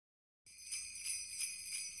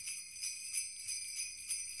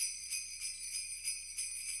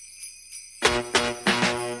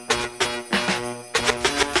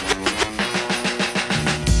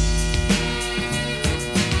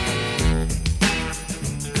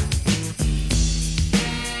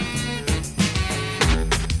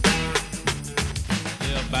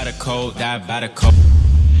code, die by the code.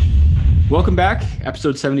 Welcome back.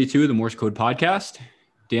 Episode 72 of the Morse Code Podcast.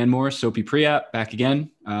 Dan Morris, Soapy Priap, back again.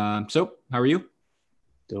 Soap, how are you?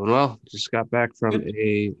 Doing well. Just got back from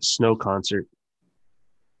a snow concert.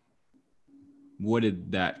 What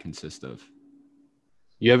did that consist of?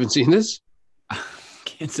 You haven't seen this?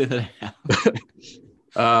 Can't say that I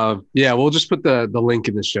have. Yeah, we'll just put the link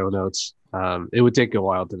in the show notes. It would take a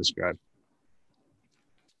while to describe.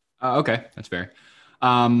 Okay, that's fair.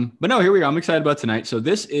 But no, here we are. I'm excited about tonight. So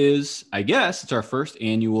this is, I guess, it's our first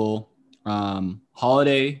annual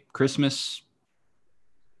holiday, Christmas,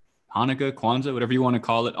 Hanukkah, Kwanzaa, whatever you want to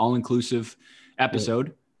call it, all-inclusive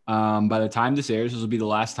episode. By the time this airs, this will be the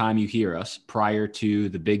last time you hear us prior to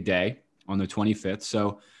the big day on the 25th.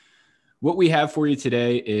 So what we have for you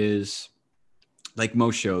today is, like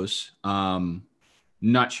most shows,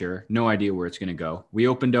 not sure, no idea where it's going to go. We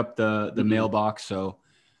opened up the mailbox, so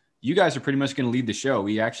you guys are pretty much going to lead the show.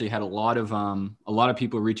 We actually had a lot of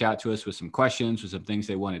people reach out to us with some questions, with some things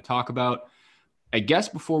they want to talk about. I guess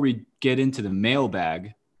before we get into the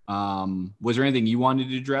mailbag, was there anything you wanted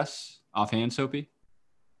to address offhand, Soapy?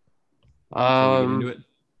 Get into it.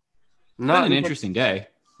 It's been an interesting day.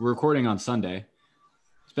 We're recording on Sunday.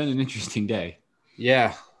 It's been an interesting day.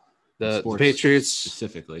 Yeah, the Patriots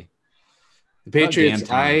specifically. The Patriots.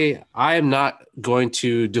 I am not going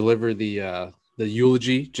to deliver the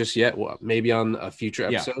eulogy just yet. Well, maybe on a future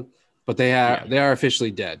episode. But they are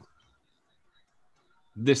officially dead.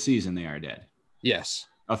 This season, they are dead. Yes,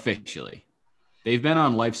 officially. They've been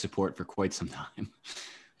on life support for quite some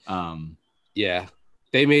time. Yeah,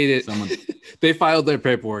 they made it. They filed their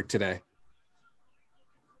paperwork today.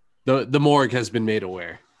 The morgue has been made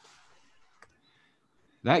aware.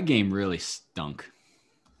 That game really stunk.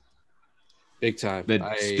 Big time.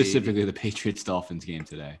 Specifically the Patriots-Dolphins game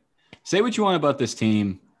today. Say what you want about this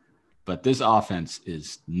team, but this offense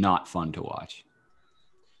is not fun to watch,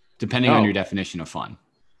 depending on your definition of fun.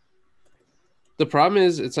 The problem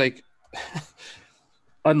is, it's like,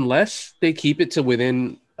 unless they keep it to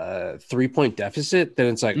within a 3-point deficit, then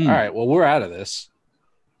it's like, all right, well, we're out of this.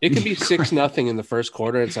 It could be 6-0 in the first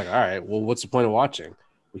quarter. It's like, all right, well, what's the point of watching?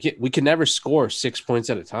 We can never score 6 points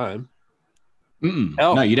at a time.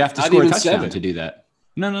 Hell, no, you'd have to score a touchdown to do that.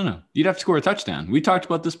 No. You'd have to score a touchdown. We talked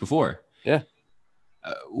about this before. Yeah.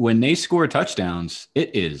 When they score touchdowns,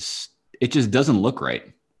 it just doesn't look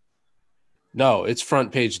right. No, it's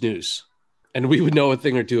front page news. And we would know a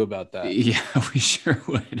thing or two about that. Yeah, we sure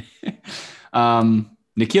would.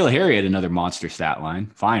 N'Keal Harry had another monster stat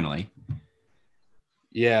line, finally.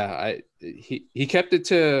 Yeah, he kept it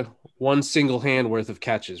to one single hand worth of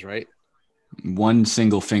catches, right? One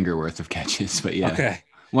single finger worth of catches, but yeah. Okay.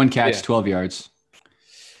 One catch, 12 yards.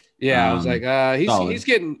 Yeah, I was like,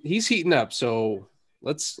 he's heating up, so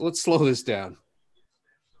let's slow this down.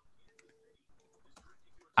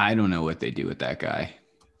 I don't know what they do with that guy.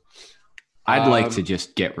 I'd like to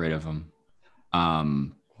just get rid of him,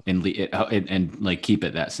 and like keep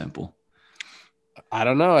it that simple. I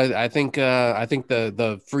don't know. I think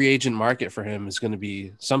the free agent market for him is going to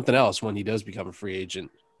be something else when he does become a free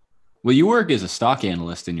agent. Well, you work as a stock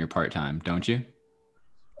analyst in your part-time, don't you?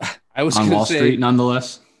 I was on Wall Street,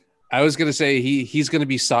 nonetheless. I was going to say he's going to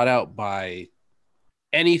be sought out by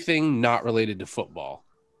anything not related to football,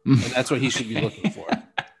 and that's what he should be looking for.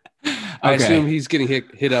 I assume he's getting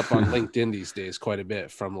hit up on LinkedIn these days quite a bit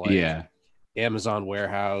from Amazon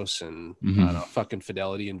Warehouse and I don't know, fucking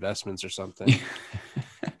Fidelity Investments or something.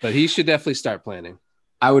 But he should definitely start planning.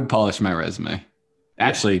 I would polish my resume.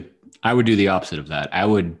 Actually, I would do the opposite of that. I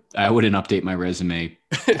wouldn't update my resume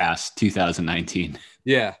past 2019.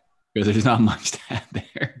 Yeah. Because there's not much to add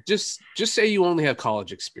there. Just say you only have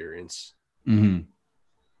college experience. Mm-hmm.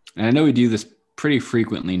 And I know we do this pretty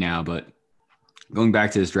frequently now, but going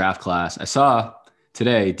back to this draft class, I saw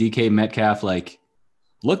today DK Metcalf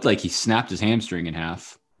looked like he snapped his hamstring in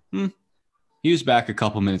half. He was back a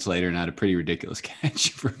couple minutes later and had a pretty ridiculous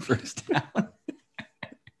catch for first down.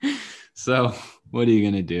 So what are you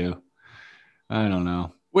going to do? I don't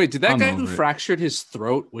know. Wait, did that guy who fractured his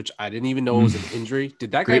throat, which I didn't even know was an injury,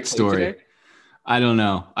 did that guy play today? I don't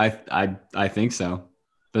know. I think so.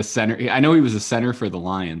 The center. I know he was a center for the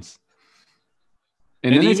Lions.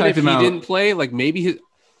 And then even if he didn't play, like maybe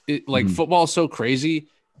football is so crazy,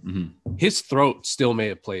 his throat still may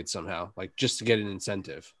have played somehow, like just to get an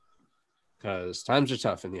incentive. Because times are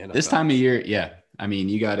tough in the NFL. This time of year, yeah. I mean,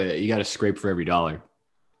 you gotta scrape for every dollar.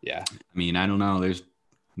 Yeah. I mean, I don't know. There's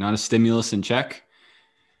not a stimulus in check.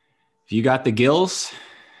 If you got the gills,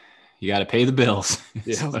 you got to pay the bills.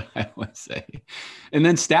 That's what I would say. And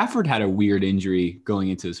then Stafford had a weird injury going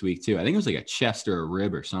into this week too. I think it was like a chest or a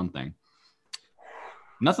rib or something.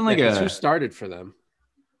 Nothing like who started for them?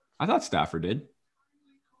 I thought Stafford did.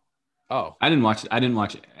 Oh, I didn't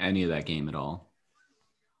watch any of that game at all.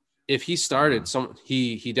 If he started,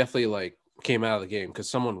 he definitely like came out of the game because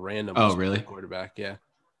someone random. Oh, really? Quarterback, yeah.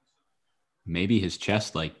 Maybe his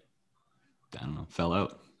chest, like, I don't know, fell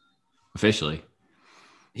out officially.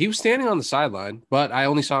 He was standing on the sideline, but I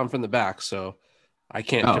only saw him from the back, so I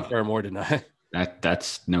can't confirm or deny.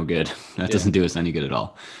 That's no good. That doesn't do us any good at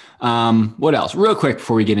all. What else? Real quick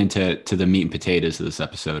before we get into the meat and potatoes of this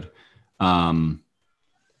episode.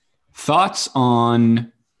 Thoughts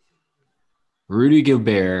on Rudy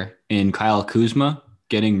Gobert and Kyle Kuzma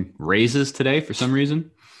getting raises today for some reason?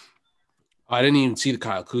 I didn't even see the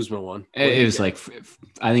Kyle Kuzma one. It was like,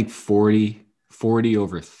 I think 40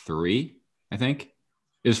 over 3, I think.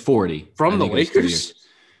 It was 40. From the Lakers?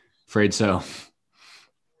 Afraid so.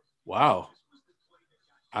 Wow.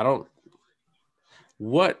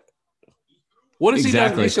 What has he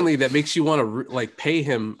done recently that makes you want to like pay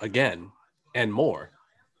him again and more?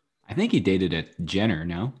 I think he dated a Jenner,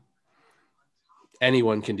 no?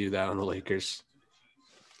 Anyone can do that on the Lakers.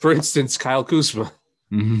 For instance, Kyle Kuzma.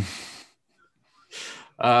 Mm-hmm.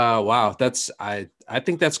 Wow, I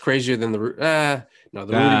think that's crazier than the Rudy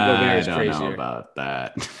Gobert is crazier. I don't know about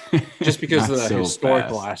that. Just because of the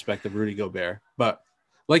historical aspect of Rudy Gobert. But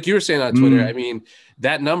like you were saying on Twitter, I mean,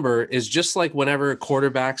 that number is just like whenever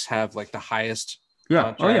quarterbacks have like the highest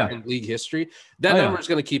contract in league history. That number is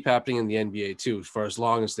going to keep happening in the NBA too, for as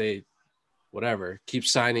long as they keep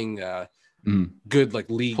signing good like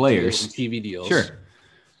league players and TV deals. Sure.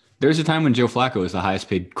 There's a time when Joe Flacco was the highest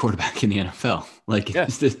paid quarterback in the NFL. Like,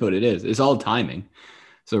 It's just what it is. It's all timing.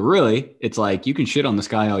 So really, it's like you can shit on this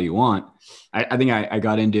guy all you want. I think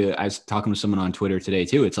I was talking with someone on Twitter today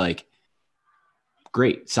too. It's like,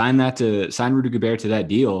 great, sign Rudy Gobert to that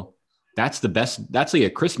deal. That's the best. That's like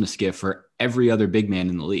a Christmas gift for every other big man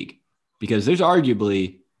in the league, because there's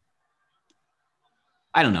arguably,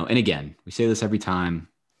 I don't know. And again, we say this every time,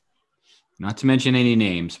 not to mention any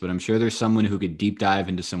names, but I'm sure there's someone who could deep dive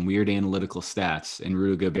into some weird analytical stats, and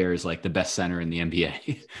Rudy Gobert is like the best center in the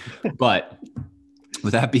NBA. But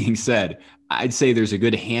with that being said, I'd say there's a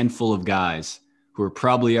good handful of guys who are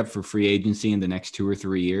probably up for free agency in the next 2 or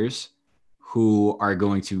 3 years who are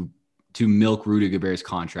going to milk Rudy Gobert's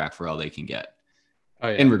contract for all they can get. Oh,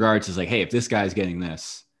 yeah. In regards to like, hey, if this guy's getting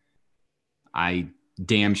this, I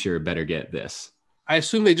damn sure better get this. I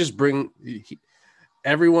assume they just bring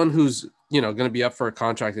everyone who's going to be up for a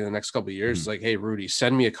contract in the next couple of years. Like, hey, Rudy,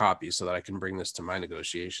 send me a copy so that I can bring this to my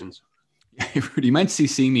negotiations. Hey, Rudy, you might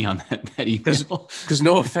CC me on that email. Because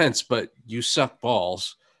no offense, but you suck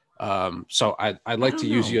balls. So I'd like to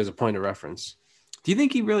use you as a point of reference. Do you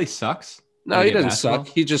think he really sucks? No, he doesn't suck.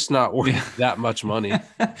 He's just not worth that much money.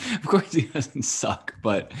 Of course he doesn't suck,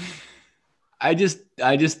 but I just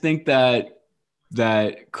think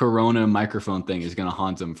that Corona microphone thing is going to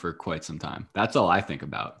haunt him for quite some time. That's all I think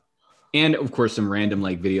about. And of course, some random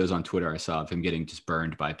like videos on Twitter I saw of him getting just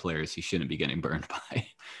burned by players he shouldn't be getting burned by.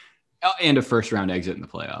 And a first round exit in the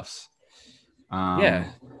playoffs. Yeah.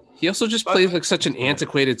 He also just plays like such an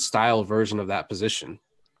antiquated style version of that position.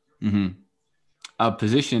 Mm-hmm. A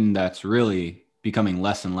position that's really becoming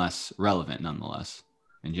less and less relevant nonetheless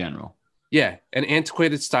in general. Yeah. An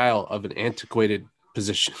antiquated style of an antiquated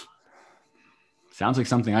position. Sounds like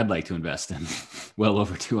something I'd like to invest in. Well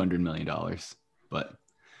over $200 million. But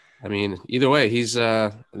I mean, either way, he's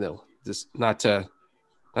just not to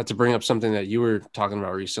bring up something that you were talking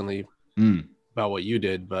about recently about what you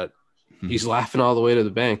did, but he's laughing all the way to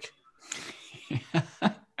the bank.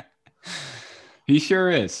 He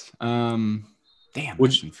sure is. Damn,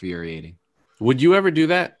 that's infuriating. Would you ever do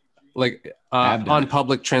that? Like on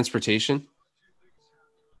public transportation?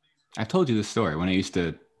 I've told you the story when I used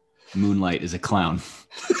to moonlight as a clown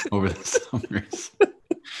over the summers.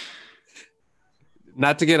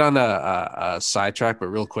 Not to get on a sidetrack, but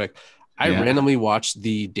real quick, I randomly watched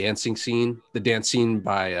the dance scene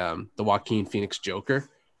by the Joaquin Phoenix Joker.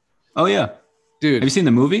 Oh yeah, dude, have you seen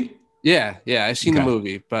the movie? Yeah, I've seen the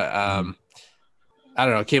movie, but I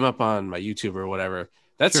don't know, it came up on my YouTube or whatever.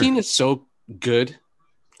 That scene is so good,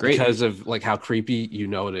 great, because of like how creepy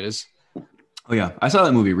it is. Oh yeah, I saw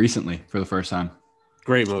that movie recently for the first time.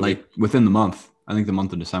 Great movie, like within the month. I think the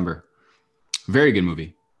month of December. Very good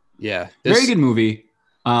movie. Yeah. Very good movie.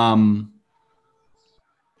 I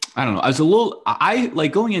don't know. I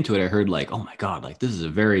like going into it, I heard like, oh my God, like this is a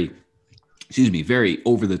very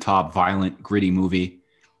over the top, violent, gritty movie.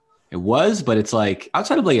 It was, but it's like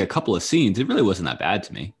outside of like a couple of scenes, it really wasn't that bad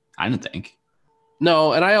to me. I didn't think.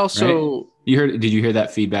 No. And I also, did you hear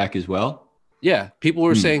that feedback as well? Yeah. People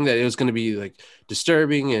were saying that it was going to be like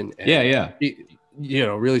disturbing and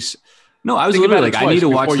really. No, I was Think literally about like, it I need to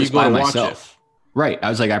twice watch before you this go by to watch myself. Right. I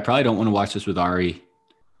was like, I probably don't want to watch this with Ari.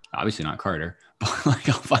 Obviously not Carter, but like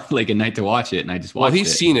I'll find like a night to watch it, and I just watched Well, it.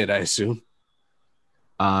 he's seen it, I assume.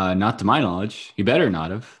 Not to my knowledge. He better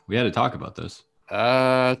not have. We had to talk about this.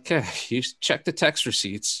 Okay, you check the text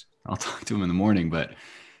receipts. I'll talk to him in the morning, but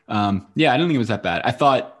yeah, I don't think it was that bad. I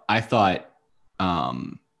thought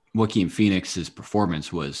Joaquin Phoenix's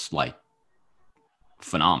performance was like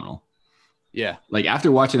phenomenal. Yeah. Like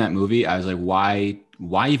after watching that movie, I was like,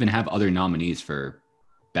 why even have other nominees for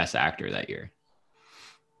Best Actor that year?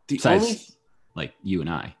 Besides, like you and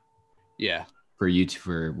I. Yeah.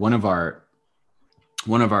 For one of our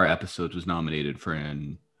episodes was nominated for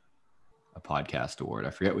a podcast award. I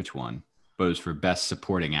forget which one, but it was for Best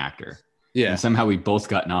Supporting Actor. Yeah. And somehow we both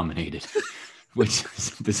got nominated, which is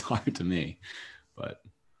bizarre to me. But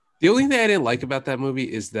the only thing I didn't like about that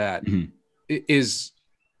movie is that it is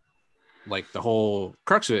like the whole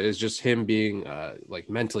crux of it is just him being like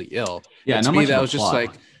mentally ill. Yeah, and to me, that was just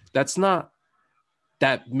like,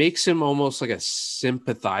 that makes him almost like a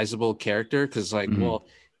sympathizable character because like, well,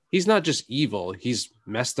 he's not just evil, he's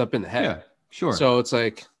messed up in the head. Yeah, sure. So it's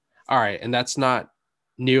like, all right, and that's not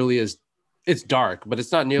nearly as, it's dark, but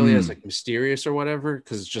it's not nearly as like mysterious or whatever,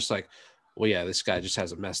 because it's just like, well, yeah, this guy just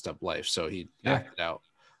has a messed up life, so he acted out.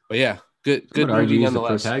 But yeah, good movie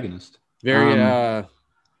nonetheless. The protagonist. Very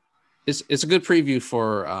it's a good preview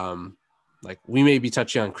for like we may be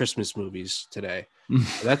touching on Christmas movies today.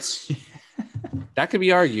 That's that could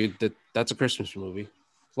be argued that that's a Christmas movie.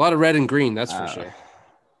 A lot of red and green, that's for sure.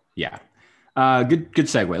 Yeah. Good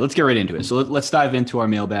segue. Let's get right into it. So let's dive into our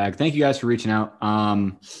mailbag. Thank you guys for reaching out.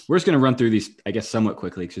 We're just going to run through these, I guess, somewhat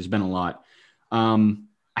quickly because there's been a lot.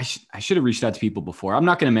 I should have reached out to people before. I'm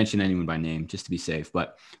not going to mention anyone by name just to be safe.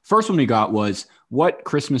 But first one we got was, what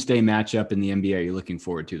Christmas Day matchup in the NBA are you looking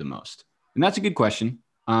forward to the most? And that's a good question.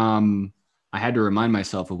 I had to remind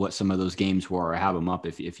myself of what some of those games were. I have them up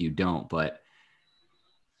if you don't. But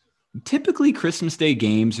typically Christmas Day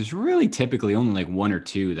games, there's really typically only like one or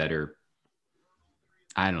two that are,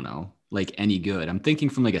 I don't know, like any good. I'm thinking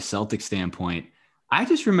from like a Celtic standpoint. I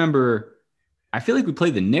just remember, I feel like we play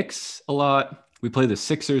the Knicks a lot. We play the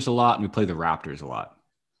Sixers a lot, and we play the Raptors a lot.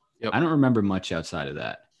 Yep. I don't remember much outside of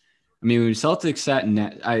that. I mean, when Celtics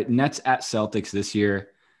Nets at Celtics this year,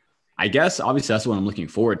 I guess obviously that's the one I'm looking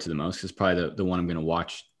forward to the most because probably the one I'm going to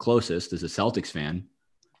watch closest as a Celtics fan.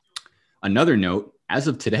 Another note, as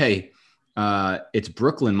of today, it's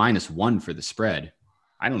Brooklyn -1 for the spread.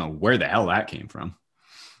 I don't know where the hell that came from.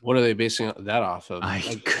 What are they basing that off of? I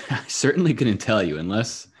certainly couldn't tell you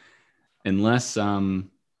unless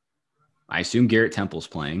I assume Garrett Temple's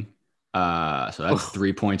playing. So that's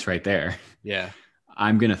 3 points right there. Yeah.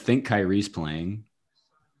 I'm going to think Kyrie's playing.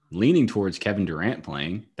 Leaning towards Kevin Durant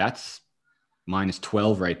playing. That's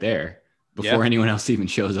 -12 right there before anyone else even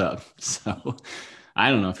shows up. So I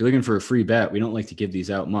don't know. If you're looking for a free bet, we don't like to give these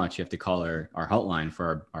out much. You have to call our hotline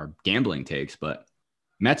for our gambling takes. But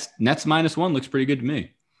Nets -1 looks pretty good to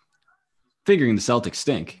me. Figuring the Celtics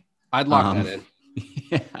stink. I'd lock that in.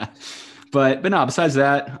 Yeah. But no, besides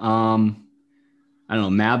that, I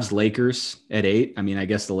don't know, Mavs Lakers at 8. I mean, I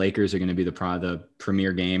guess the Lakers are going to be the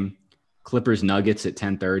premier game. Clippers Nuggets at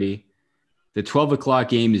 10:30. The 12 o'clock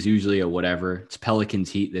game is usually a whatever. It's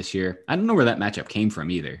Pelicans Heat this year. I don't know where that matchup came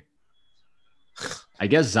from either. I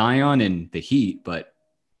guess Zion and the Heat, but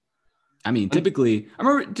I mean, typically, I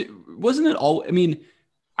remember, wasn't it all? I mean,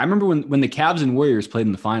 I remember when the Cavs and Warriors played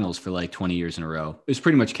in the finals for like 20 years in a row. It was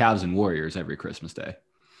pretty much Cavs and Warriors every Christmas Day.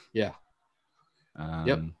 Yeah.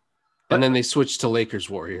 Yep. And then they switched to Lakers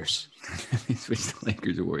Warriors. They switched to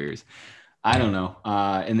Lakers Warriors. I don't know.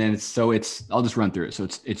 And then I'll just run through it. So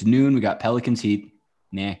it's noon. We got Pelicans Heat.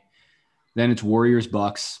 Nah. Then it's Warriors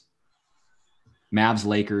Bucks, Mavs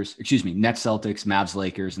Lakers. Excuse me, Nets Celtics, Mavs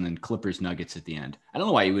Lakers, and then Clippers Nuggets at the end. I don't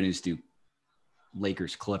know why you wouldn't just do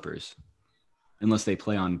Lakers Clippers unless they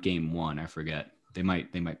play on game 1. I forget. They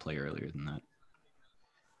might play earlier than that.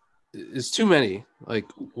 It's too many. Like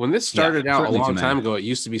when this started out a long time ago, it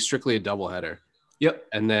used to be strictly a doubleheader. Yep.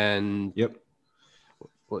 And then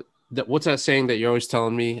what's that saying that you're always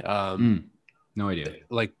telling me? No idea.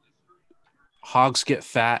 Like hogs get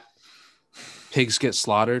fat, pigs get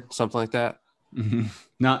slaughtered, something like that. Mm-hmm.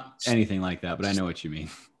 Not anything like that, but I know what you mean.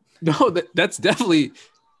 No, that's definitely.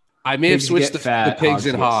 I may have switched the pigs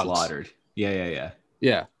and hogs. Slaughtered.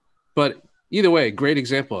 Yeah. But either way, great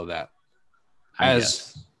example of that.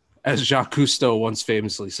 As Jacques Cousteau once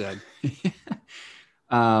famously said.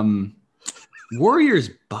 Warriors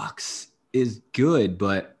Bucks is good,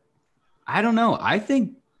 but I don't know. I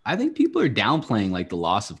think people are downplaying like the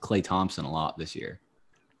loss of Klay Thompson a lot this year.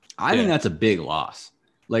 I think that's a big loss.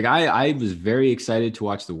 Like I was very excited to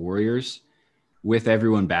watch the Warriors with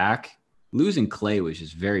everyone back. Losing Clay was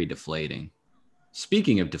just very deflating.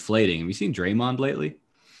 Speaking of deflating, have you seen Draymond lately?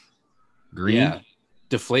 Green? Yeah.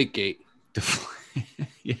 Deflategate.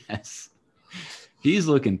 Yes. He's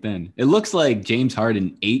looking thin. It looks like James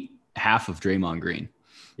Harden ate half of Draymond Green.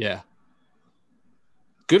 Yeah.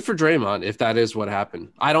 Good for Draymond if that is what happened.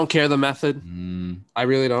 I don't care the method. I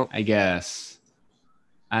really don't. I guess.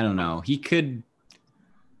 I don't know. He could.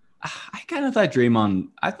 I kind of thought Draymond.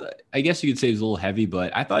 I guess you could say he was a little heavy,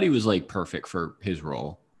 but I thought he was like perfect for his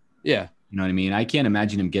role. Yeah. You know what I mean? I can't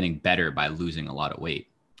imagine him getting better by losing a lot of weight.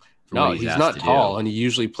 No, he's not tall, and he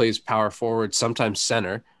usually plays power forward, sometimes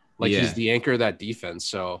center. Like he's the anchor of that defense.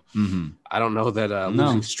 So I don't know that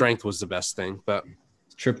losing strength was the best thing, but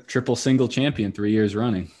triple single champion 3 years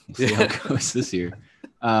running. We'll see how it goes this year.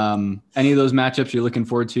 Any of those matchups you're looking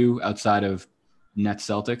forward to outside of Nets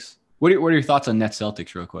Celtics? What are your thoughts on Nets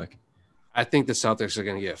Celtics real quick? I think the Celtics are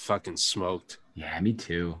going to get fucking smoked. Yeah, me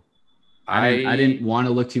too. I didn't want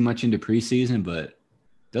to look too much into preseason, but it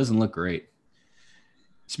doesn't look great.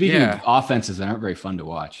 Speaking of offenses that aren't very fun to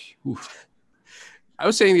watch. Oof. I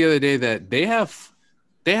was saying the other day that they have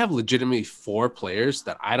legitimately 4 players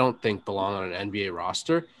that I don't think belong on an NBA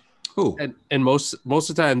roster. Who? And most of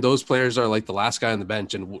the time those players are like the last guy on the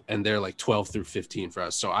bench and they're like 12 through 15 for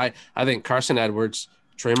us. So I think Carson Edwards,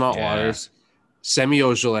 Tremont Waters, Semi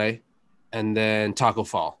Ojeleye, and then Taco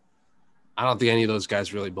Fall. I don't think any of those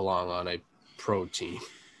guys really belong on a pro team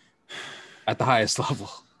at the highest level.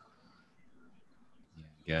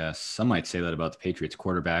 Yes, some might say that about the Patriots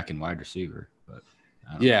quarterback and wide receiver, but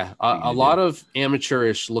a lot of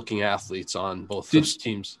amateurish looking athletes on both those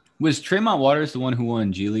teams. Was Tremont Waters the one who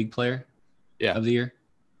won G League Player of the Year?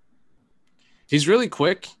 He's really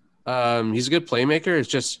quick. He's a good playmaker. It's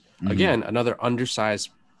just again another undersized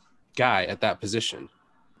guy at that position.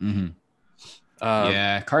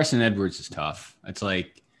 Carson Edwards is tough. It's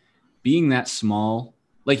like being that small.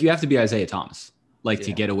 Like you have to be Isaiah Thomas.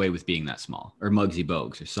 To get away with being that small, or Muggsy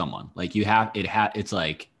Bogues or someone like you have it's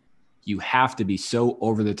like you have to be so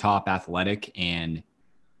over the top athletic and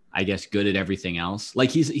I guess good at everything else.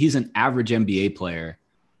 Like he's an average NBA player.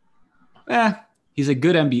 He's a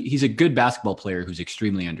good basketball player who's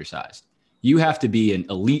extremely undersized. You have to be an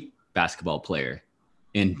elite basketball player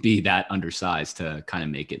and be that undersized to kind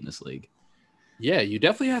of make it in this league. Yeah, you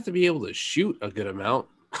definitely have to be able to shoot a good amount.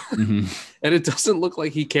 And it doesn't look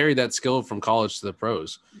like he carried that skill from college to the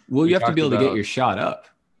pros. Well, you have to be able to get your shot up.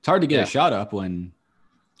 It's hard to get a shot up when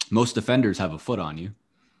most defenders have a foot on you.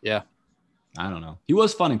 Yeah. I don't know. He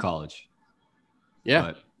was fun in college. Yeah.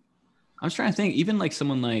 But I was trying to think, even like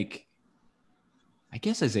someone like, I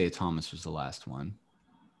guess Isaiah Thomas was the last one.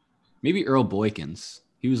 Maybe Earl Boykins.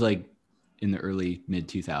 He was like in the early mid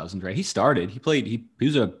 2000s, right? He started, he played, he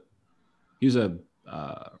was a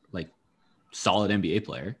like solid NBA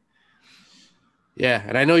player. Yeah,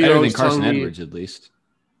 and I know you're always Carson Edwards at least.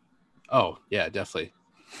 Oh yeah, definitely.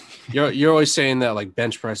 You're always saying that like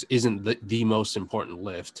bench press isn't the most important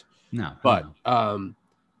lift. No, but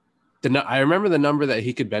I remember the number that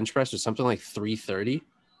he could bench press was something like 330.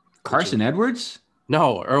 Carson Edwards?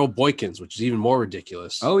 No, Earl Boykins, which is even more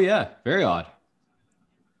ridiculous. Oh yeah, very odd.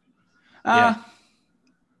 I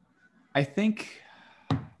think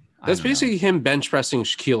that's basically him bench pressing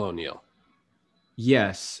Shaquille O'Neal.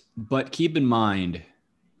 Yes, but keep in mind,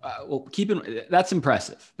 that's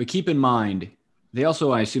impressive. But keep in mind, they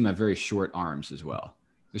also, I assume, have very short arms as well.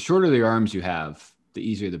 The shorter the arms you have, the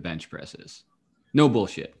easier the bench press is. No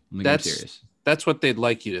bullshit. I'm serious. That's what they'd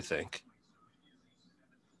like you to think.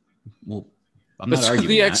 Well, I'm not arguing arguing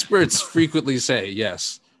the experts frequently say.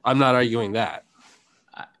 Yes, I'm not arguing that.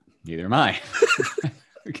 Neither am I.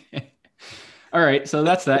 Okay. All right. So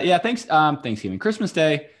that's that. Yeah. Thanks. Thanksgiving, Christmas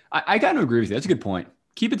Day. I got to agree with you. That's a good point.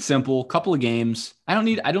 Keep it simple. Couple of games. I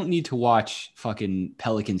don't need to watch fucking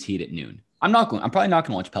Pelicans Heat at noon. I'm probably not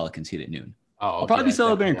going to watch Pelicans Heat at noon. I'll probably be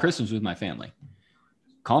celebrating Christmas with my family.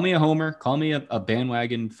 Call me a homer. Call me a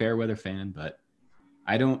bandwagon fair weather fan, but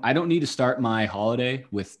I don't need to start my holiday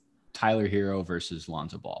with Tyler Hero versus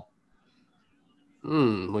Lonzo Ball.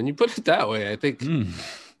 When you put it that way, I think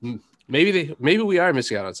maybe we are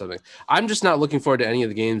missing out on something. I'm just not looking forward to any of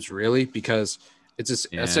the games really because it's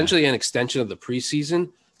essentially an extension of the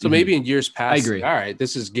preseason. So maybe in years past, I agree. All right,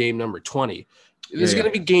 this is game number 20. This is going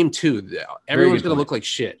to be game 2. Everyone's going to look like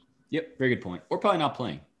shit. Yep, very good point. We're probably not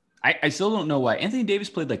playing. I still don't know why. Anthony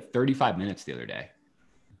Davis played like 35 minutes the other day.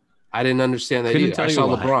 I didn't understand that either. I saw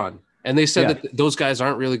LeBron. And they said that those guys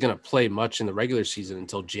aren't really going to play much in the regular season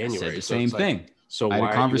until January. I said the same thing. So I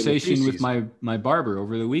had a conversation with my barber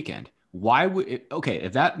over the weekend. why would it, okay,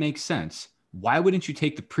 if that makes sense, why wouldn't you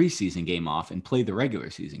take the preseason game off and play the regular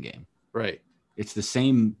season game? Right. It's the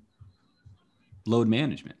same load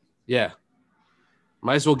management. Yeah.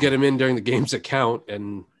 Might as well get him in during the games that count.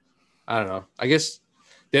 And I don't know. I guess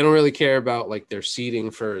they don't really care about like their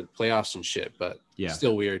seeding for playoffs and shit, but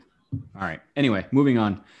still weird. All right. Anyway, moving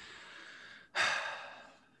on.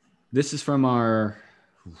 This is from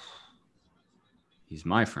he's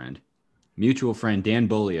my friend, mutual friend, Dan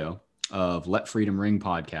Bolio of Let Freedom Ring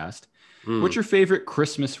podcast. What's your favorite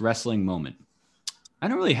Christmas wrestling moment? I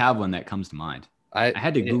don't really have one that comes to mind. I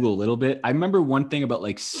had to Google a little bit. I remember one thing about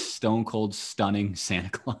like Stone Cold stunning Santa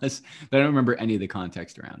Claus, but I don't remember any of the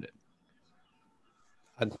context around it.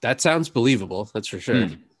 That sounds believable. That's for sure.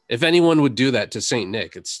 If anyone would do that to St.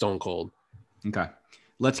 Nick, it's Stone Cold. Okay.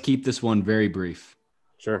 Let's keep this one very brief.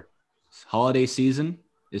 Sure. Holiday season.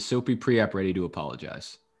 Is Soapy Pre-Ep ready to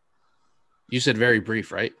apologize? You said very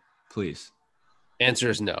brief, right? Please. Answer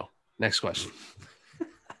is no. Next question.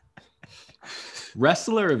 This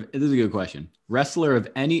is a good question. Wrestler of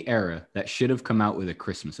any era that should have come out with a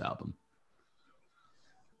Christmas album.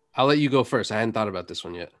 I'll let you go first. I hadn't thought about this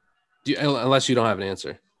one yet. Unless you don't have an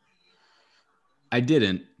answer. I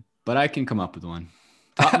didn't, but I can come up with one.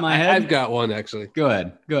 Top of my head? I've got one, actually. Go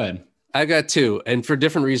ahead. I got two, and for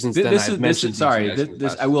different reasons than I've mentioned.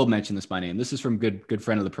 I will mention this by name. This is from good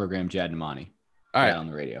friend of the program, Jad Namani. All right. On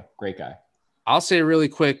the radio. Great guy. I'll say really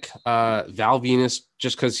quick, Val Venus,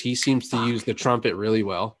 just because he seems to use the trumpet really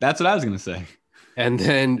well. That's what I was going to say. And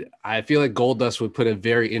then I feel like Goldust would put a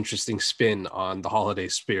very interesting spin on the holiday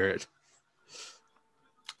spirit.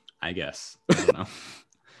 I guess. I don't know.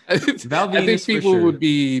 I think people would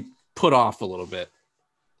be put off a little bit.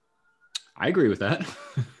 I agree with that.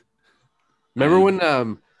 Remember when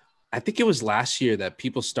I think it was last year that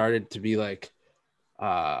people started to be like,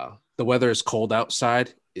 the weather is cold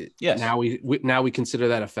outside. Yes. Now we consider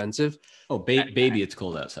that offensive. Oh, baby, it's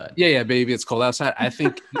cold outside. Yeah, baby, it's cold outside. I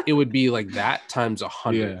think it would be like that times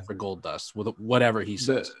 100 for Goldust with whatever he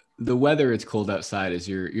says. The weather, it's cold outside is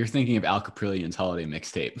you're thinking of Al Caprillian's holiday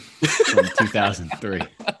mixtape from 2003.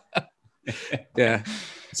 Yeah.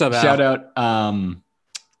 What's up, Al? Shout out.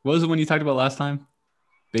 What was the one you talked about last time?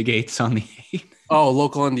 Big Eights on the 8. Oh,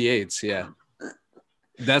 local on the 8s. Yeah.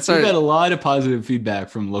 We've got a lot of positive feedback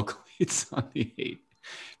from local 8s on the 8.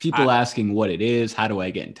 People asking what it is. How do I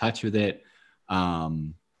get in touch with it?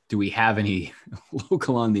 Do we have any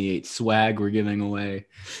local on the 8 swag we're giving away?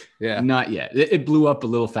 Yeah. Not yet. It blew up a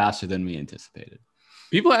little faster than we anticipated.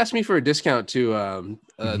 People ask me for a discount to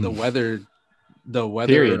the weather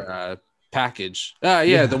package.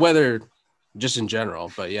 The weather just in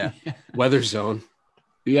general, but weather zone.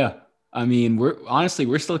 Yeah. I mean,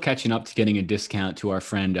 we're still catching up to getting a discount to our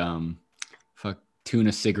friend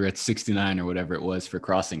Tuna Cigarettes 69 or whatever it was for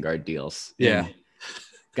crossing guard deals. Yeah. And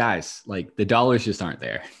guys, like the dollars just aren't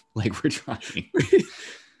there. Like we're trying.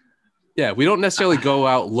 Yeah, we don't necessarily go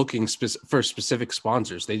out looking for specific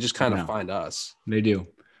sponsors. They just kind of find us. They do.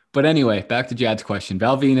 But anyway, back to Jad's question.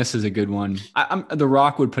 Val Venus is a good one. The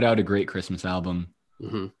Rock would put out a great Christmas album.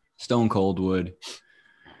 Mm-hmm. Stone Cold would.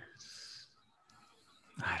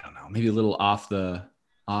 I don't know. Maybe a little off the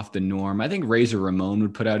norm. I think Razor Ramon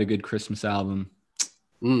would put out a good Christmas album.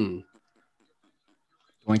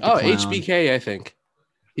 HBK, I think.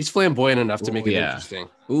 He's flamboyant enough to make it interesting.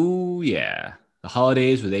 Ooh, yeah. The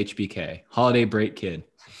holidays with HBK. Holiday Break Kid.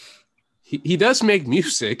 He does make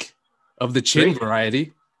music of the chin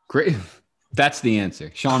variety. Great. That's the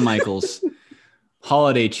answer. Shawn Michaels,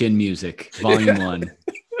 Holiday Chin Music, Volume 1.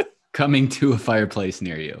 Coming to a fireplace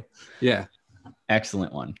near you. Yeah.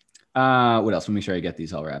 Excellent one. What else? Let me make sure I get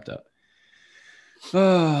these all wrapped up.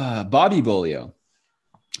 Bobby Bolio.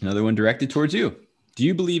 Another one directed towards you. Do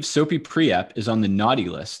you believe Soapy Pre-Ep is on the naughty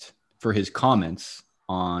list for his comments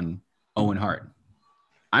on Owen Hart?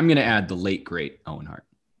 I'm going to add the late, great Owen Hart.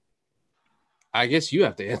 I guess you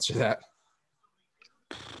have to answer that.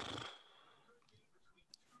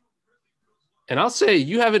 And I'll say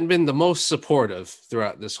you haven't been the most supportive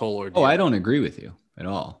throughout this whole ordeal. Oh, I don't agree with you at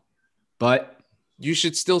all. But you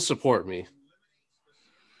should still support me.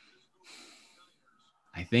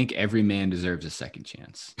 I think every man deserves a second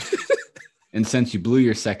chance. And since you blew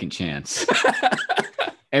your second chance,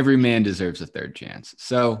 every man deserves a third chance.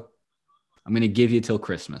 So I'm going to give you till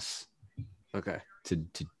Christmas. Okay. To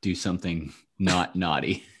do something not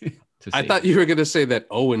naughty. I thought you were going to say that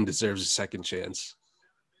Owen deserves a second chance.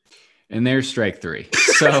 And there's strike 3.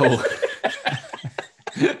 So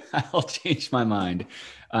I'll change my mind.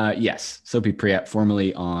 Yes. Soapy Pre-Ep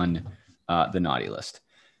formerly on the naughty list.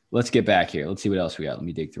 Let's get back here. Let's see what else we got. Let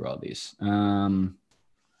me dig through all these.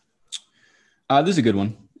 This is a good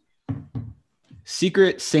one.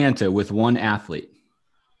 Secret Santa with one athlete.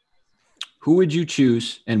 Who would you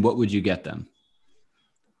choose and what would you get them?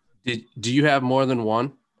 Do you have more than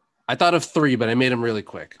one? I thought of 3, but I made them really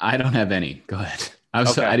quick. I don't have any. Go ahead. I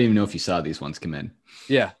didn't even know if you saw these ones come in.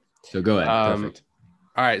 Yeah. So go ahead. Perfect.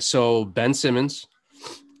 All right. So Ben Simmons,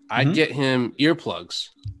 I'd get him earplugs.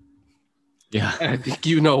 Yeah. I think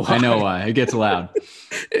you know why. I know why. It gets loud.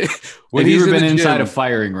 When have you ever been inside a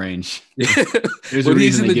firing range? There's a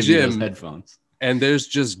reason they give you those headphones. And there's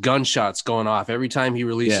just gunshots going off every time he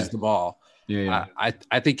releases the ball. Yeah.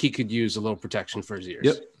 I think he could use a little protection for his ears.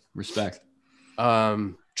 Yep. Respect.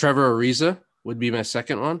 Trevor Ariza would be my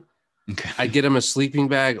second one. Okay. I'd get him a sleeping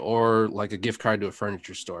bag or like a gift card to a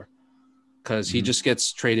furniture store because he just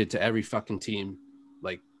gets traded to every fucking team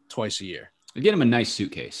like twice a year. I'd get him a nice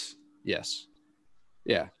suitcase. Yes.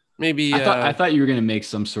 Yeah. Maybe. I thought you were going to make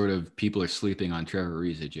some sort of people are sleeping on Trevor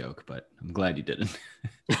Ariza joke, but I'm glad you didn't.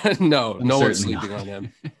 No one's sleeping on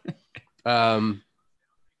him. And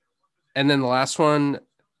then the last one,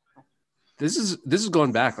 this is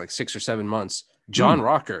going back like 6 or 7 months. John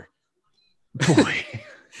Rocker. Boy.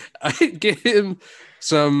 I'd get him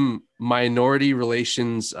some minority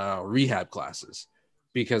relations rehab classes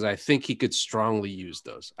because I think he could strongly use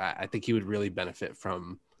those. I think he would really benefit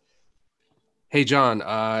from, hey, John,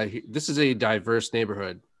 this is a diverse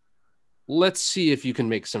neighborhood. Let's see if you can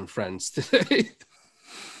make some friends today.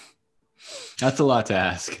 That's a lot to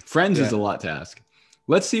ask. Friends is a lot to ask.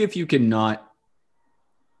 Let's see if you can not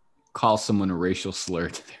call someone a racial slur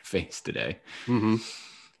to their face today. Mm-hmm.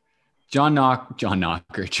 John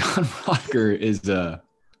Rocker is a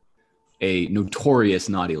notorious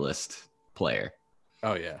naughty list player.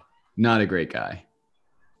 Oh, yeah. Not a great guy.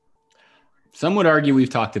 Some would argue we've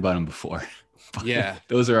talked about him before. Yeah.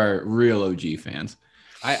 Those are our real OG fans.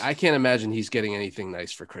 I can't imagine he's getting anything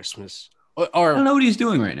nice for Christmas. Or I don't know what he's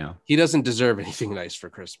doing right now. He doesn't deserve anything nice for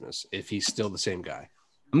Christmas if he's still the same guy.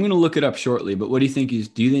 I'm going to look it up shortly, but what do you think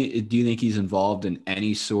do you think he's involved in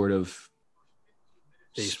any sort of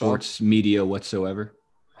baseball? Sports media whatsoever?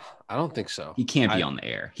 I don't think so. He can't be on the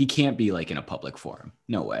air. He can't be like in a public forum.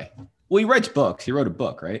 No way. Well, he writes books. He wrote a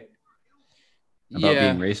book, right? About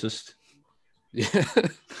being racist. Yeah.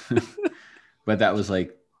 But that was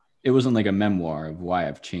like, it wasn't like a memoir of why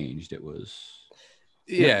I've changed. It was,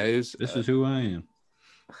 this is who I am.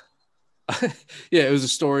 Yeah, it was a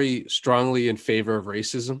story strongly in favor of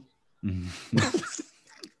racism.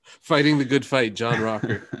 Fighting the good fight, John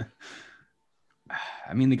Rocker.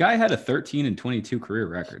 I mean, the guy had a 13-22 career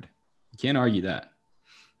record. You can't argue that.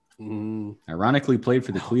 Ironically, played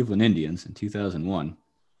for the Cleveland Indians in 2001.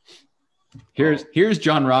 Here's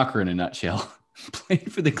John Rocker in a nutshell.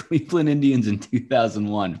 Played for the Cleveland Indians in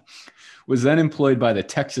 2001. Was then employed by the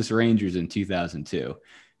Texas Rangers in 2002.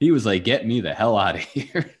 He was like, get me the hell out of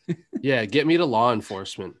here. Yeah, get me to law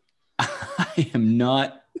enforcement. I am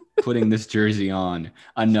not putting this jersey on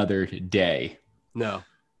another day. No.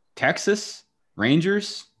 Texas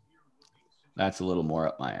Rangers? That's a little more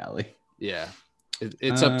up my alley. Yeah.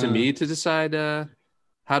 It's up to me to decide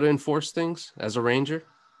how to enforce things as a Ranger.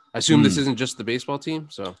 I assume this isn't just the baseball team.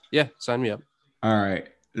 So, yeah, sign me up. All right.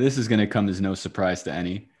 This is going to come as no surprise to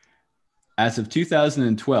any. As of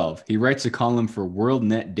 2012, he writes a column for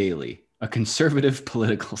WorldNet Daily, a conservative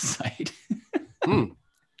political site. All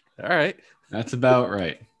right. That's about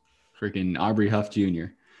right. Freaking Aubrey Huff Jr.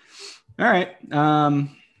 All right. I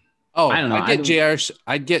don't know.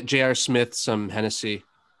 I'd get J.R. Smith some Hennessy.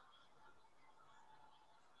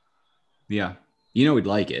 Yeah. You know he'd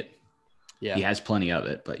like it. Yeah. He has plenty of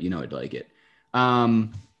it, but you know he'd like it.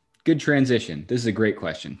 Good transition. This is a great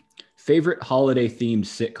question. Favorite holiday-themed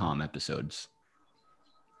sitcom episodes?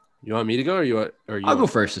 You want me to go or you? I'll go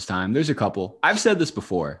first this time. There's a couple. I've said this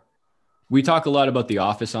before. We talk a lot about The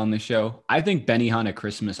Office on this show. I think Benihana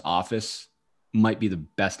Christmas Office might be the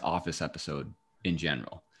best Office episode in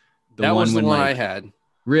general. That was the one I had.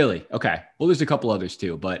 Really? Okay. Well, there's a couple others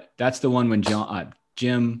too, but that's the one when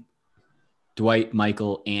Jim, Dwight,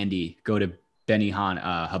 Michael, Andy go to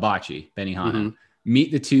Benihana,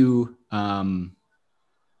 meet the two.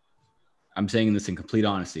 I'm saying this in complete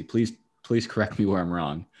honesty. Please correct me where I'm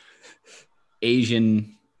wrong.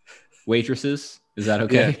 Asian waitresses. Is that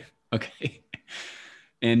okay? Yeah. Okay.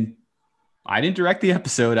 And I didn't direct the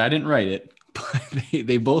episode. I didn't write it, but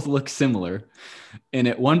they both look similar. And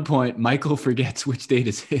at one point, Michael forgets which date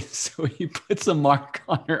is his. So he puts a mark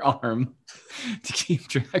on her arm to keep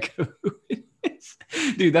track of who it is.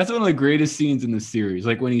 Dude, that's one of the greatest scenes in the series.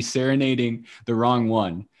 Like when he's serenading the wrong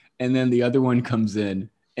one and then the other one comes in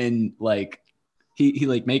and like he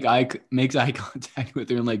like makes eye contact with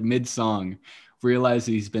her in like mid-song, realizes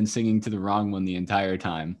he's been singing to the wrong one the entire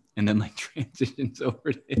time. and then like transitions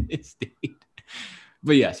over to his date.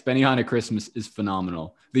 But yes, Benihana Christmas is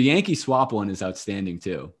phenomenal. The Yankee swap one is outstanding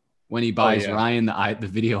too. When he buys Ryan the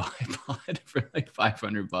video iPod for like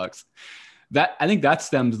 $500. That I think that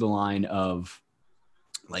stems the line of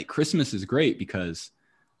like Christmas is great because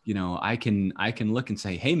you know I can look and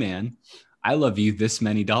say, hey man, I love you this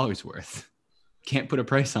many dollars worth. Can't put a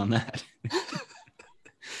price on that.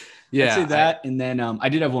 Yeah. I'd say that. And then I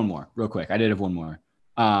did have one more real quick. I did have one more.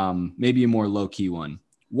 Maybe a more low key one.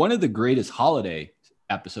 One of the greatest holiday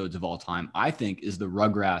episodes of all time, I think, is the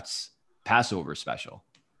Rugrats Passover special.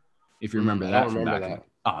 If you remember that from back.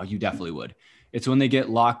 Oh, you definitely would. It's when they get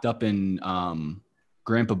locked up in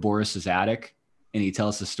Grandpa Boris's attic and he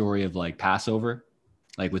tells the story of like Passover,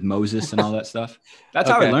 like with Moses and all that stuff. That's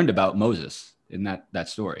how I learned about Moses in that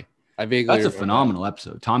story. That's a phenomenal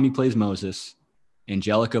episode. Tommy plays Moses.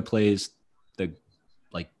 Angelica plays the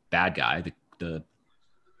like bad guy, the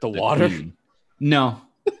water. Queen. No,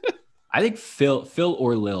 I think Phil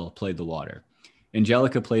or Lil played the water.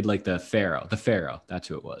 Angelica played like the Pharaoh. The Pharaoh. That's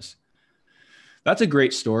who it was. That's a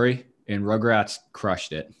great story, and Rugrats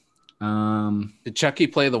crushed it. Did Chucky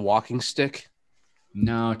play the walking stick?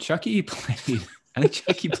 No, Chucky played. I think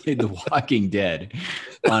Chucky played The Walking Dead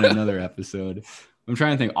on another episode. I'm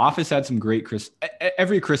trying to think. Office had some great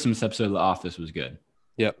every Christmas episode of The Office was good.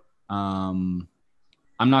 Yep. I'm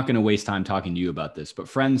not going to waste time talking to you about this, but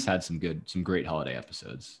Friends had some great holiday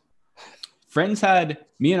episodes. Friends had,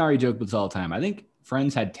 me and Ari joke about this all the time. I think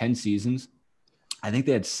Friends had 10 seasons. I think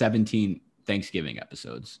they had 17 Thanksgiving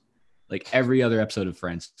episodes. Like every other episode of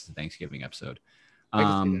Friends is a Thanksgiving episode. I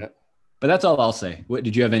can see that. But that's all I'll say. What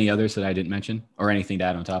did you have any others that I didn't mention or anything to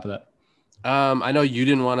add on top of that? I know you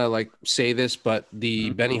didn't want to like say this, but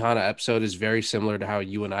the Benihana episode is very similar to how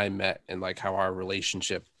you and I met and like how our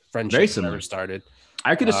friendship very similar started.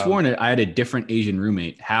 I could have sworn I had a different Asian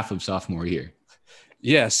roommate half of sophomore year.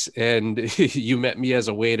 Yes, and you met me as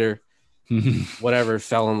a waiter, whatever,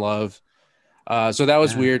 fell in love. So that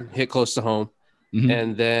was weird, hit close to home. Mm-hmm.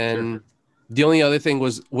 And then the only other thing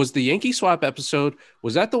was the Yankee swap episode.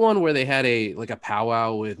 Was that the one where they had a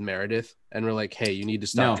powwow with Meredith and we're like, hey, you need to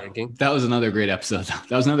stop drinking? That was another great episode. That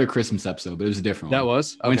was another Christmas episode, but it was a different one. That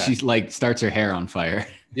was? Okay. When she like starts her hair on fire.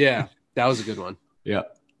 Yeah, that was a good one. Yeah.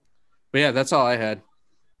 But yeah, that's all I had.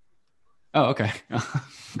 Oh, okay.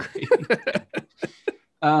 Great.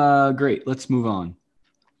 Great. Let's move on.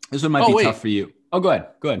 This one might be tough for you. Oh, go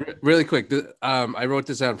ahead. Really quick. I wrote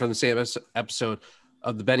this down from the same episode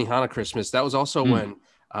of the Benihana Christmas. That was also when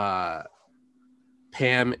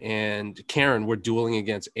Pam and Karen were dueling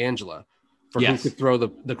against Angela for who could throw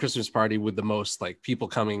the Christmas party with the most like people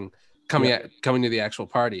coming to the actual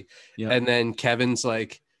party. Yep. And then Kevin's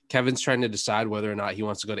trying to decide whether or not he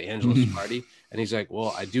wants to go to Angela's party. And he's like,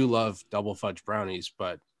 well, I do love double fudge brownies,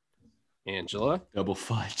 but Angela? Double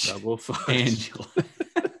fudge. Angela.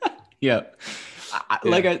 Yeah.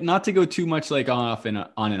 Like, not to go too much like on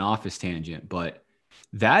an Office tangent, but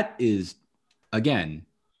that is, again,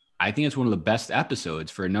 I think it's one of the best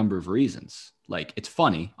episodes for a number of reasons. Like, it's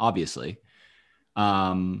funny, obviously.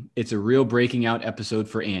 It's a real breaking out episode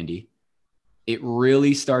for Andy. It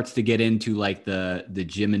really starts to get into like the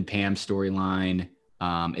Jim and Pam storyline.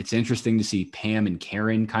 It's interesting to see Pam and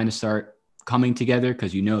Karen kind of start coming together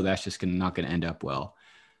because that's just not going to end up well.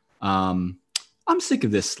 I'm sick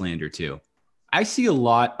of this slander too. I see a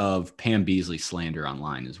lot of Pam Beesly slander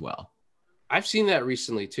online as well. I've seen that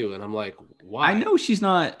recently too, and I'm like, why? I know she's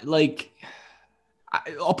not like.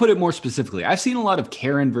 I'll put it more specifically. I've seen a lot of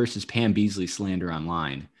Karen versus Pam Beesly slander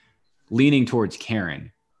online, leaning towards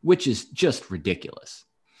Karen, which is just ridiculous.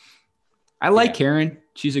 I like Karen.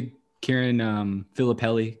 She's a Karen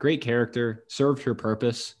Filippelli, great character, served her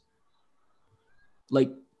purpose.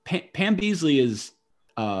 Like Pam Beesly is,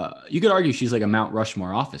 you could argue she's like a Mount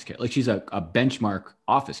Rushmore Office character. Like she's a benchmark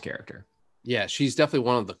Office character. Yeah, she's definitely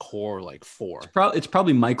one of the core like four. It's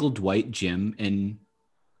probably Michael, Dwight, Jim, and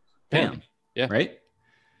Pam. Yeah. Right?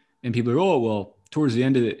 And people are, oh, well, towards the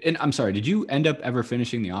end of it. And I'm sorry, did you end up ever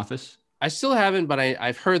finishing The Office? I still haven't, but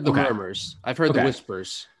I've heard the murmurs. I've heard the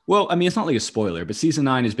whispers. Well, I mean, it's not like a spoiler, but season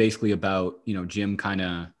 9 is basically about, Jim kind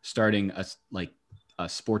of starting a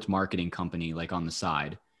sports marketing company like on the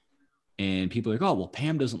side. And people are like, oh, well,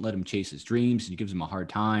 Pam doesn't let him chase his dreams and gives him a hard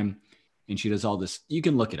time. And she does all this. You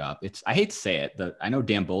can look it up. I hate to say it, but I know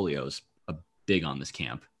Dan Bolio's big on this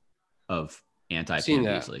camp of anti-Pam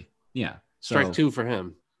Beesly. Yeah. Strike 2 for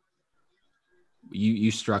him.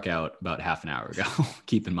 You struck out about half an hour ago.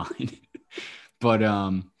 Keep in mind. But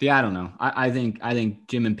I don't know. I think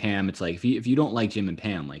Jim and Pam. It's like if you don't like Jim and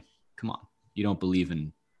Pam, like come on, you don't believe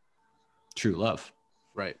in true love.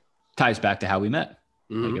 Right. Ties back to how we met.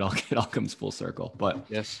 Mm-hmm. Like it all comes full circle. But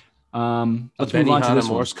yes, let's move on to this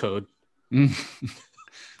Morse one. code.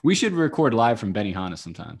 We should record live from Benihana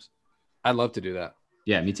sometimes. I'd love to do that.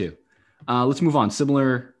 Yeah, me too. Let's move on.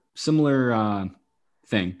 Similar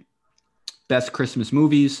thing. Best Christmas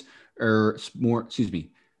movies, or more, excuse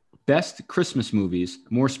me, best Christmas movies,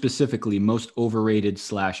 more specifically, most overrated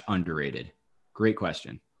 / underrated. Great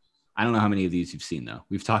question. I don't know how many of these you've seen, though.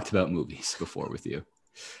 We've talked about movies before with you.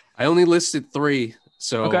 I only listed 3,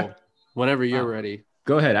 so okay. Whenever you're ready.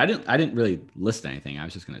 Go ahead. I didn't really list anything. I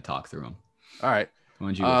was just going to talk through them. All right. Why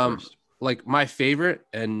don't you go first? Like my favorite,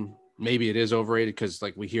 and maybe it is overrated because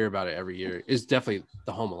like we hear about it every year, is definitely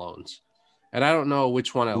the Home Alones. And I don't know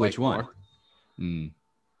which one I like more.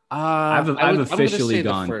 I've officially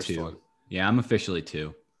gone 2. One. Yeah, I'm officially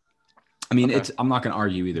 2. I mean, I'm not going to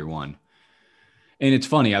argue either one. And it's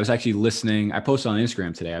funny. I was actually listening. I posted on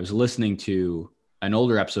Instagram today. I was listening to an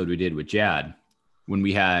older episode we did with Jad when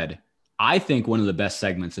we had, I think, one of the best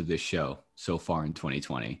segments of this show so far in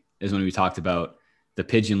 2020 is when we talked about the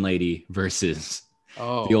pigeon lady versus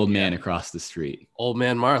the old man across the street. Old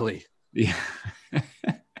man Marley. Yeah.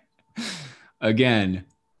 Again,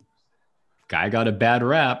 guy got a bad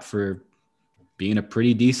rap for being a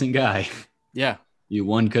pretty decent guy. Yeah.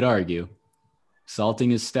 One could argue.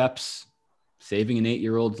 Salting his steps, saving an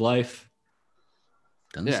 8-year-old's life.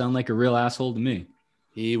 Doesn't sound like a real asshole to me.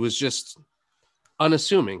 He was just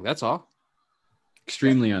unassuming. That's all.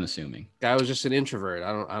 Extremely unassuming. Guy was just an introvert.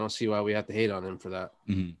 I don't see why we have to hate on him for that.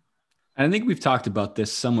 Mm-hmm. And I think we've talked about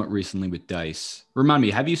this somewhat recently with Dice. Remind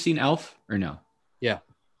me, have you seen Elf or no? Yeah.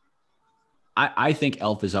 I think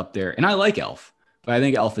Elf is up there, and I like Elf, but I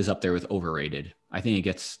think Elf is up there with overrated. I think it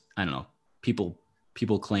gets, I don't know, people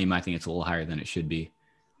claim I think it's a little higher than it should be.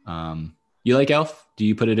 You like Elf? Do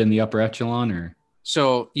you put it in the upper echelon or?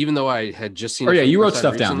 So even though I had just seen, you wrote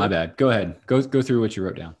stuff down. My bad. Go ahead. Go through what you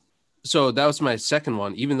wrote down. So that was my second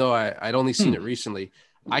one. Even though I'd only seen it recently,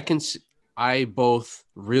 I both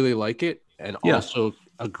really like it and also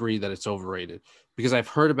agree that it's overrated because I've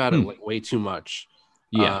heard about it like way too much.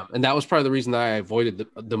 Yeah. And that was part of the reason that I avoided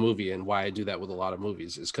the movie, and why I do that with a lot of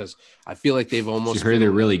movies is because I feel like they've almost. You heard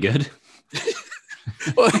they're really good.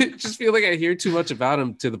 Well, I just feel like I hear too much about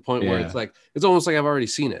them to the point where it's almost like I've already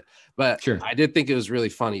seen it. But I did think it was really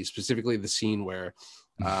funny, specifically the scene where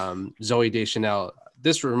Zooey Deschanel.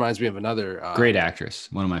 This reminds me of another great actress,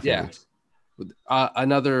 one of my favorites.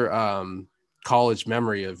 Another college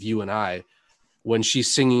memory of you and I, when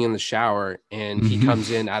she's singing in the shower and he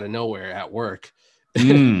comes in out of nowhere at work.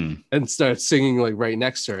 And starts singing like right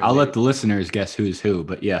next to her. I'll let the listeners guess who's who,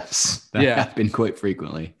 but yes, that happened quite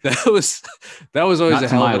frequently. That was always a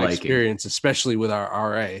hell of an experience, especially with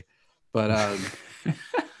our RA. But I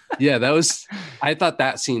thought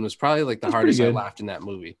that scene was probably like the hardest I laughed in that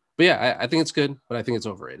movie. But yeah, I think it's good, but I think it's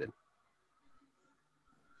overrated.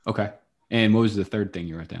 Okay. And what was the third thing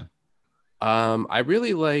you wrote down? I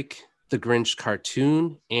really like the Grinch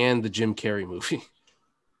cartoon and the Jim Carrey movie.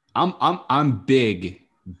 I'm big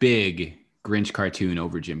Grinch cartoon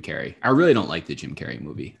over Jim Carrey. I really don't like the Jim Carrey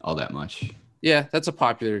movie all that much. Yeah, that's a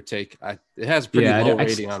popular take. It has pretty low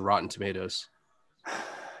rating on Rotten Tomatoes.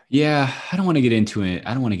 Yeah, I don't want to get into it.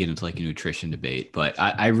 I don't want to get into like a nutrition debate, but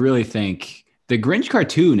I really think the Grinch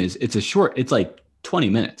cartoon it's like 20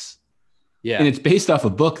 minutes. Yeah. And it's based off a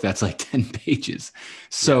book that's like 10 pages.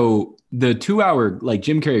 So the 2-hour like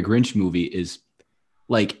Jim Carrey Grinch movie is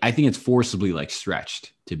like, I think it's forcibly like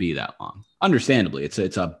stretched to be that long. Understandably, it's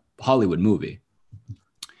a Hollywood movie.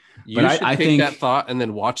 You should take that thought and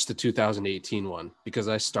then watch the 2018 one, because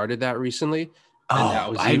I started that recently.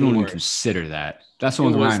 I didn't even consider that. That's the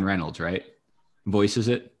one with Ryan Reynolds, right? Voices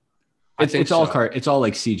it. It's all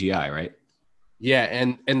like CGI, right? Yeah,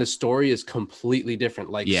 and the story is completely different.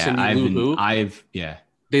 Like Cindy Lou Who.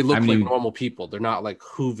 They look like normal people. They're not like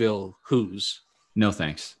Whoville Who's. No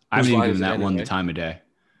thanks. I haven't even given that one the time of day.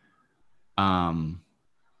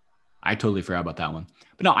 I totally forgot about that one.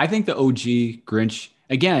 But no, I think the OG Grinch,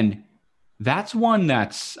 again, that's one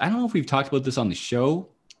that's, I don't know if we've talked about this on the show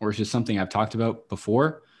or it's just something I've talked about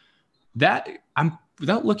before. That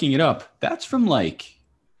without looking it up, that's from like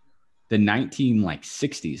the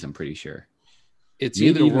 1960s, I'm pretty sure. It's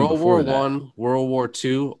maybe either World War I, World War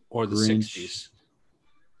II, or the Grinch. 60s.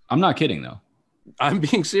 I'm not kidding though. I'm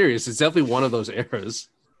being serious. It's definitely one of those eras.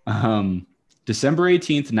 December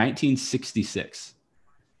 18th, 1966.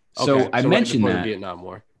 So I mentioned that Vietnam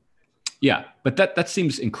War. Yeah, but that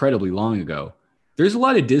seems incredibly long ago. There's a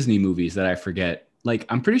lot of Disney movies that I forget. Like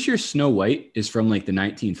I'm pretty sure Snow White is from like the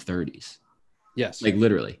 1930s. Yes. Like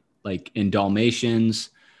literally. Like in Dalmatians.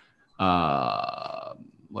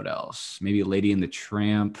 What else? Maybe Lady and the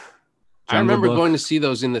Tramp. I remember going to see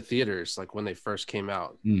those in the theaters, like when they first came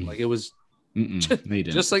out. Like it was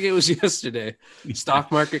just like it was yesterday.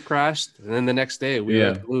 Stock market crashed, and then the next day we were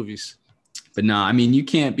at the movies. But no, I mean, you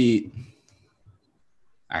can't beat.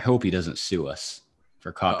 I hope he doesn't sue us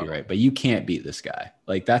for copyright, but you can't beat this guy.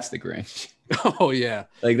 Like, that's the Grinch. Oh yeah,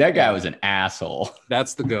 like that guy was an asshole.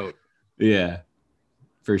 That's the GOAT. Yeah,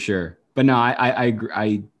 for sure. But no,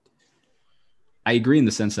 I agree in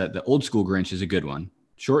the sense that the old school Grinch is a good one.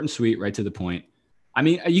 Short and sweet, right to the point. I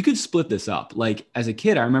mean, you could split this up. Like as a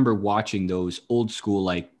kid, I remember watching those old school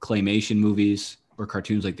like claymation movies or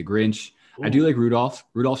cartoons like The Grinch. Ooh. I do like Rudolph.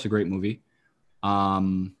 Rudolph's a great movie.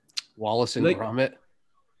 Wallace and Gromit.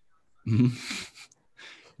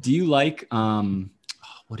 Do you like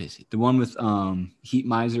what is it? The one with Heat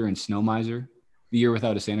Miser and Snow Miser? The Year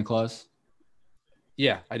Without a Santa Claus?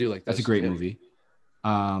 Yeah, I do like that. That's a great movie.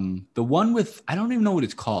 The one with, I don't even know what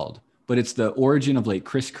it's called, but it's the origin of like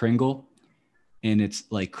Kris Kringle. And it's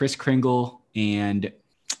like Kris Kringle and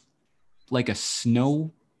like a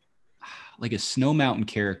snow mountain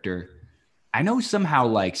character. I know somehow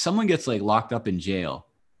like someone gets like locked up in jail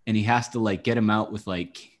and he has to like get him out with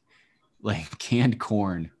like canned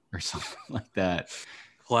corn or something like that.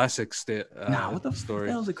 Classic what the story. What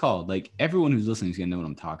the hell is it called? Like everyone who's listening is gonna know what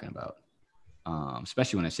I'm talking about.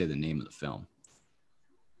 Especially when I say the name of the film.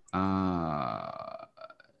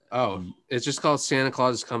 It's just called Santa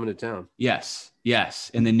Claus is Coming to Town. Yes.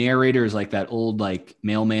 And the narrator is like that old like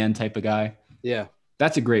mailman type of guy. Yeah.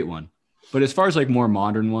 That's a great one. But as far as like more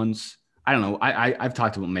modern ones, I don't know. I've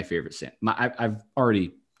talked about my favorite I've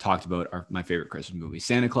already talked about my favorite Christmas movie.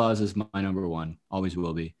 Santa Claus is my number one. Always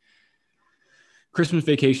will be. Christmas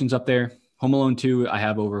Vacation's up there. Home Alone 2 I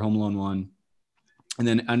have over Home Alone 1. And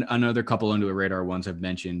then another couple under the radar ones I've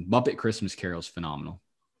mentioned. Muppet Christmas Carol is phenomenal.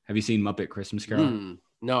 Have you seen Muppet Christmas Carol?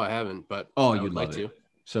 No, I haven't, but you'd love it.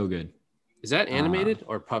 So good. Is that animated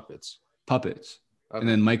or puppets? Puppets. Okay. And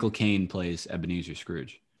then Michael Caine plays Ebenezer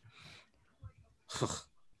Scrooge.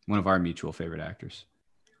 One of our mutual favorite actors.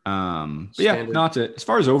 But yeah, no, that's it. As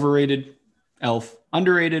far as overrated, Elf.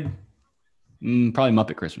 Underrated, probably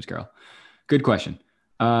Muppet Christmas Carol. Good question.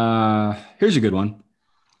 Here's a good one.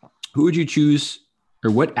 Who would you choose, or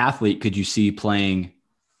what athlete could you see playing?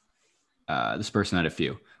 This person had a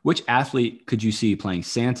few. Which athlete could you see playing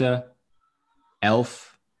Santa,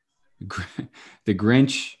 Elf, the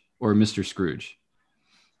Grinch, or Mr. Scrooge?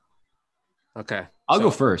 Okay. I'll go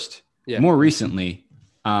first. Yeah. More recently,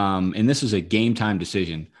 and this was a game time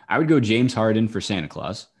decision, I would go James Harden for Santa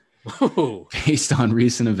Claus. Ooh. Based on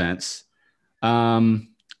recent events.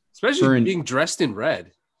 Especially being dressed in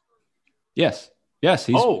red. Yes.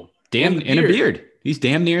 He's damn in a beard. He's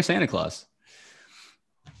damn near Santa Claus.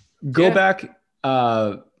 Go back,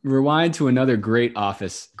 rewind to another great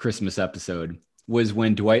Office Christmas episode was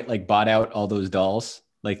when Dwight like bought out all those dolls,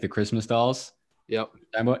 like the Christmas dolls. Yep.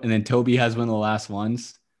 And then Toby has one of the last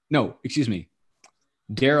ones. No, excuse me.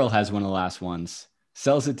 Daryl has one of the last ones,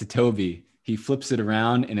 sells it to Toby. He flips it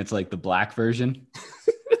around and it's like the black version.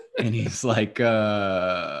 And he's like,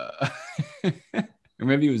 or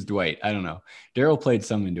maybe it was Dwight. I don't know. Daryl played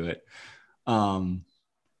some into it. And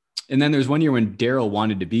then there's one year when Daryl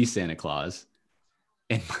wanted to be Santa Claus.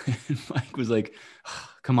 And Mike was like,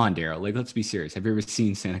 come on, Daryl. Like, let's be serious. Have you ever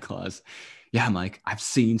seen Santa Claus? Yeah, Mike, I've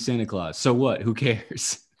seen Santa Claus. So what? Who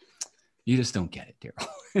cares? You just don't get it, Daryl.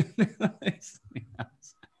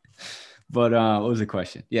 But what was the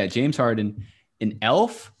question? Yeah, James Harden. An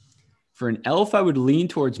elf? For an elf, I would lean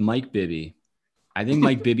towards Mike Bibby. I think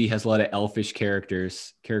Mike Bibby has a lot of elfish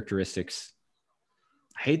characteristics.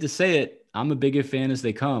 I hate to say it. I'm a big fan as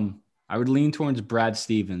they come. I would lean towards Brad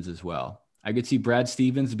Stevens as well. I could see Brad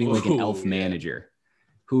Stevens being like an elf manager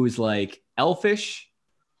who is like elfish,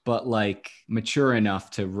 but like mature enough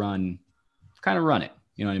to kind of run it.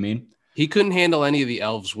 You know what I mean? He couldn't handle any of the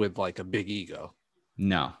elves with like a big ego.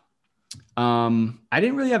 No. I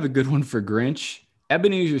didn't really have a good one for Grinch.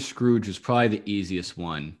 Ebenezer Scrooge was probably the easiest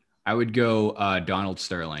one. I would go Donald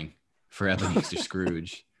Sterling for Ebenezer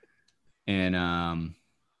Scrooge. And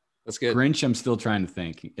that's good. Grinch, I'm still trying to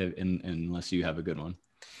think, unless you have a good one.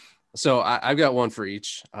 So I've got one for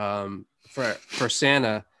each. For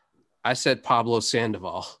Santa, I said Pablo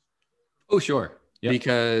Sandoval. Oh, sure. Yep.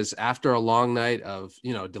 Because after a long night of,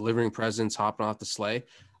 delivering presents, hopping off the sleigh,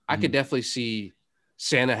 I could definitely see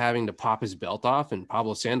Santa having to pop his belt off, and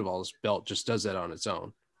Pablo Sandoval's belt just does that on its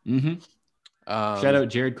own. Mm-hmm. Shout out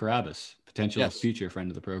Jared Carabas, potential future friend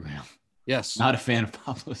of the program. Yes. Not a fan of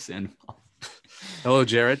Pablo Sandoval. Hello,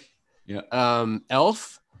 Jared. Yeah.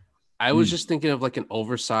 Elf. I was just thinking of like an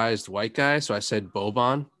oversized white guy, so I said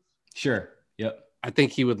Boban. Sure. Yep. I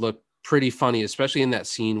think he would look pretty funny, especially in that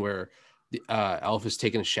scene where the elf is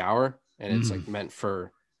taking a shower and it's like meant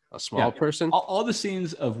for a small person. All the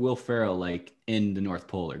scenes of Will Ferrell like in the North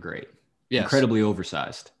Pole are great. Yes. Incredibly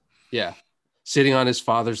oversized. Yeah. Sitting on his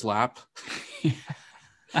father's lap.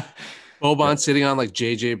 Boban sitting on like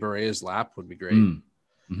JJ Barea's lap would be great.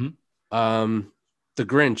 Mm-hmm. The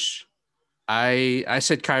Grinch. I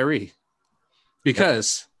said Kyrie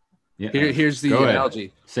because here's the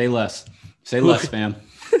analogy. Say less. Say less, fam.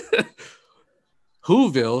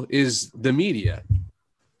 Whoville is the media.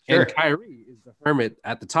 Sure. And Kyrie is the hermit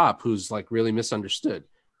at the top who's like really misunderstood.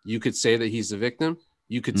 You could say that he's the victim.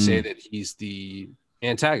 You could say that he's the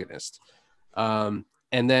antagonist. And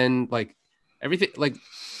then like everything, like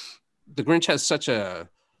the Grinch has such a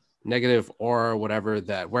negative aura or whatever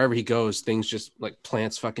that wherever he goes, things just like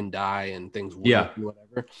plants fucking die and things work and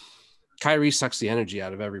whatever. Kyrie sucks the energy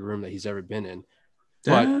out of every room that he's ever been in.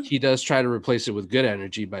 But he does try to replace it with good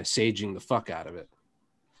energy by saging the fuck out of it.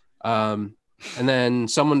 And then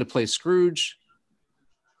someone to play Scrooge,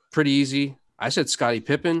 pretty easy. I said Scottie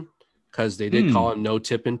Pippen because they did call him No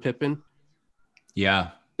Tippin' Pippen. Yeah.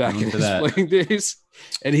 Back in his playing days.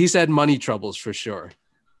 And he's had money troubles for sure.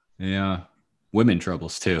 Yeah. Women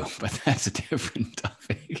troubles too, but that's a different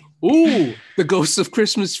topic. Ooh, the Ghosts of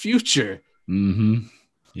Christmas Future. Mm-hmm.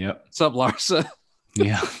 Yep. What's up, Larsa?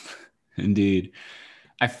 Yeah, indeed.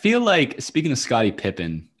 I feel like, speaking of Scottie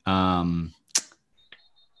Pippen, why am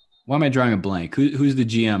I drawing a blank? Who's the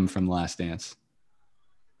GM from Last Dance?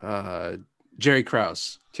 Jerry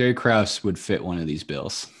Krause. Jerry Krause would fit one of these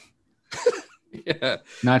bills. Yeah.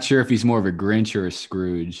 Not sure if he's more of a Grinch or a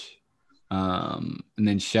Scrooge. And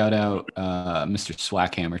then shout out Mr.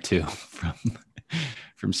 Swackhammer too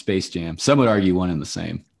from Space Jam. Some would argue one and the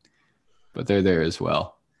same, but they're there as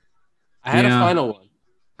well. I had a final one.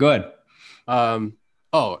 Good.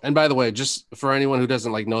 Oh, and by the way, just for anyone who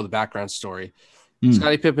doesn't like know the background story,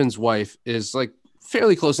 Scottie Pippen's wife is like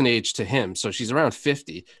fairly close in age to him. So she's around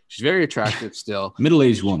 50. She's very attractive still.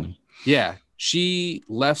 Middle-aged woman. Yeah. She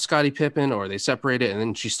left Scottie Pippen or they separated and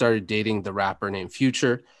then she started dating the rapper named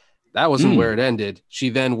Future. That wasn't where it ended. She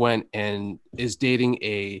then went and is dating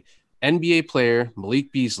a NBA player,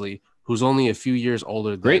 Malik Beasley, who's only a few years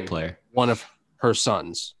older than player. One of her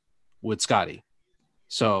sons with Scottie.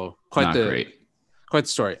 So quite the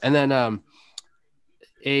story. And then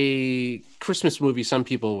a Christmas movie some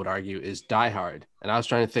people would argue is Die Hard. And I was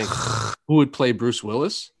trying to think who would play Bruce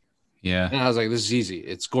Willis. Yeah. And I was like, this is easy.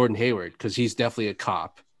 It's Gordon Hayward because he's definitely a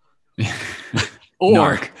cop. Or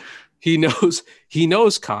Narc. He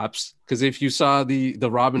knows cops because if you saw the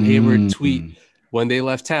Robin Hayward tweet when they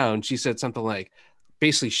left town, she said something like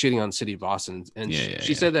basically shitting on the city of Boston. And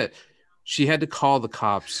she said that she had to call the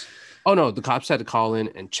cops. Oh, no, the cops had to call in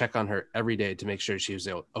and check on her every day to make sure she was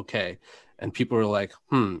okay. And people were like,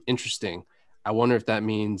 interesting. I wonder if that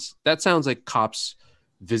means that sounds like cops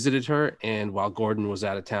visited her. And while Gordon was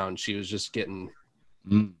out of town, she was just getting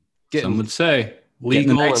some would say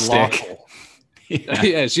legal and lawful.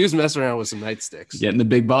 Yeah, she was messing around with some nightsticks. Getting the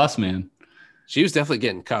big boss man. She was definitely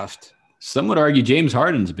getting cuffed. Some would argue James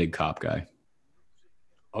Harden's a big cop guy.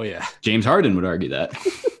 Oh, yeah. James Harden would argue that.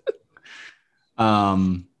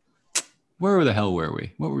 Where the hell were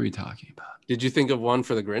we? What were we talking about? Did you think of one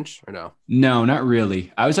for the Grinch or no? No, not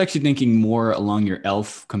really. I was actually thinking more along your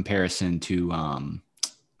elf comparison to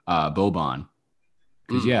Boban.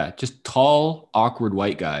 Because, just tall, awkward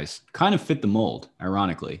white guys kind of fit the mold,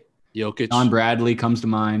 ironically. Jokic. Don Bradley comes to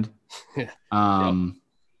mind.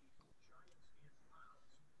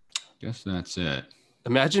 Guess that's it.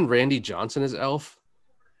 Imagine Randy Johnson as Elf.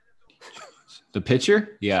 The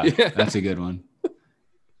pitcher? Yeah, that's a good one.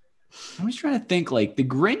 I was trying to think like the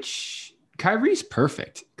Grinch, Kyrie's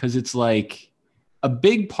perfect because it's like a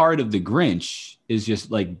big part of the Grinch is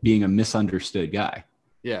just like being a misunderstood guy.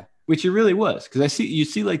 Yeah. Which it really was. Because you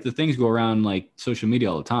see like the things go around like social media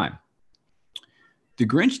all the time. The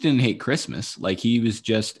Grinch didn't hate Christmas. Like he was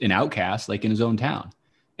just an outcast, like in his own town.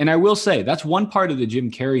 And I will say that's one part of the Jim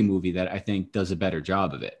Carrey movie that I think does a better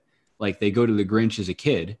job of it. Like they go to the Grinch as a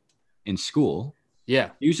kid in school. Yeah.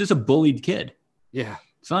 He was just a bullied kid. Yeah.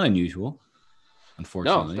 It's not unusual,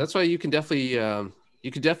 unfortunately. No, that's why you can definitely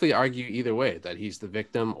argue either way that he's the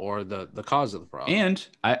victim or the cause of the problem. And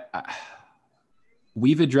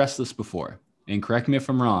we've addressed this before. And correct me if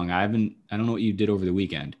I'm wrong. I don't know what you did over the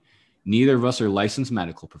weekend. Neither of us are licensed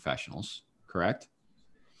medical professionals, correct?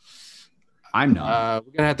 I'm not.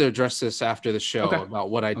 We're gonna have to address this after the show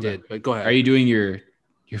about what I did. But go ahead. Are you doing your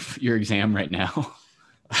exam right now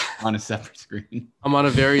on a separate screen? I'm on a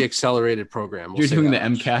very accelerated program. You're doing the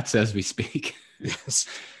MCATs as we speak. Yes.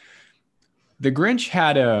 The Grinch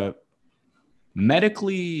had a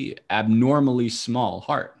medically abnormally small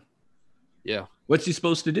heart. Yeah. What's he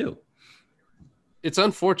supposed to do? It's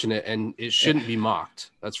unfortunate, and it shouldn't be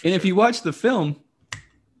mocked. That's for And sure. if you watch the film,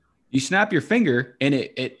 you snap your finger and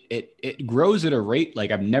it grows at a rate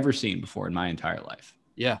like I've never seen before in my entire life.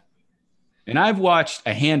 Yeah. And I've watched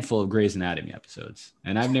a handful of Grey's Anatomy episodes,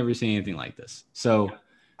 and I've never seen anything like this. So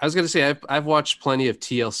I was going to say, I've watched plenty of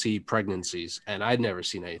TLC pregnancies, and I'd never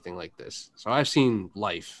seen anything like this. So I've seen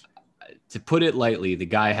life. To put it lightly, the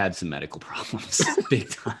guy had some medical problems, big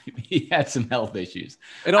time. He had some health issues.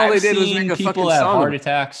 And all they did was make a people fucking have song. heart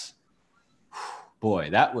attacks. Boy,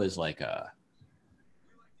 that was like a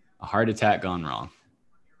heart attack gone wrong.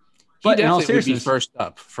 But in all seriousness, would be first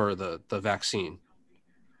up for the vaccine.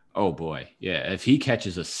 Oh boy, yeah. If he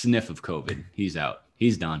catches a sniff of COVID, he's out.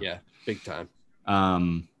 He's done. Yeah, big time.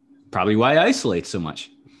 Probably why he isolates so much.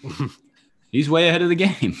 He's way ahead of the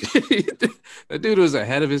game. That dude was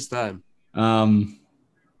ahead of his time. God,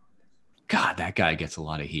 that guy gets a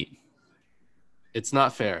lot of heat. It's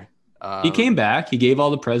not fair. He came back. He gave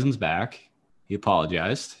all the presents back. He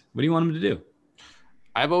apologized. What do you want him to do?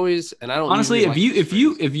 I've always, and I don't honestly,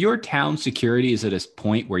 if your town security is at a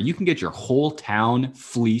point where you can get your whole town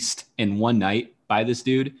fleeced in one night by this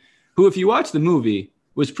dude, who, if you watch the movie,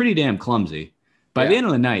 was pretty damn clumsy. By the end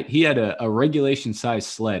of the night, he had a regulation size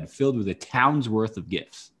sled filled with a town's worth of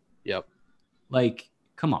gifts. Yep. Like,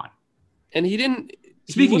 come on. And he didn't.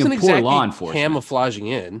 Speaking of poor law enforcement, camouflaging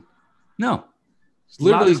in. No, it's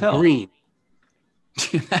literally green.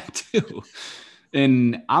 That too.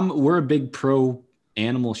 And we're a big pro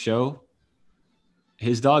animal show.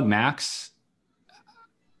 His dog Max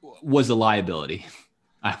was a liability,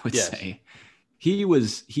 I would say. He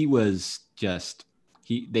was just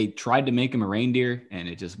they tried to make him a reindeer and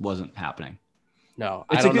it just wasn't happening. No,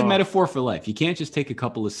 it's a good metaphor for life. You can't just take a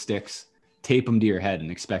couple of sticks, tape them to your head,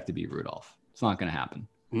 and expect to be Rudolph. It's not going to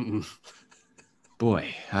happen.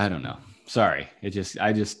 Boy, I don't know. Sorry.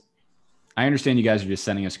 I understand you guys are just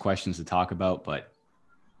sending us questions to talk about, but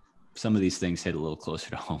some of these things hit a little closer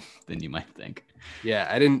to home than you might think. Yeah,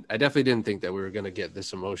 I definitely didn't think that we were going to get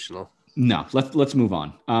this emotional. No, let's move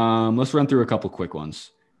on. Let's run through a couple quick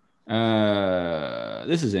ones.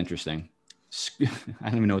 This is interesting. I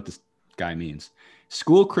don't even know what this guy means.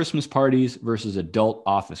 School Christmas parties versus adult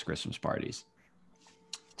office Christmas parties.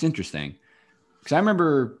 It's interesting because I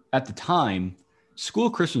remember at the time, school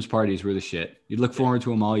Christmas parties were the shit. You'd look forward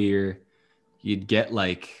to them all year. You'd get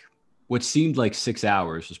like what seemed like 6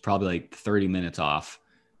 hours was probably like 30 minutes off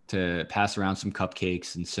to pass around some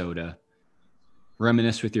cupcakes and soda,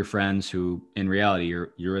 reminisce with your friends who in reality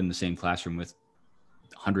you're in the same classroom with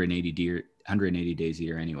 180 days a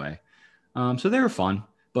year anyway. So they were fun,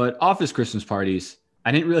 but office Christmas parties,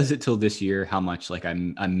 I didn't realize it till this year how much like I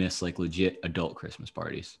miss like legit adult Christmas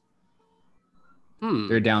parties.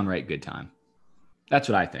 They're downright good time. That's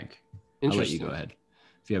what I think. I'll let you go ahead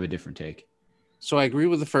if you have a different take. So I agree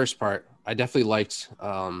with the first part. I definitely liked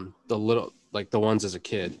the ones as a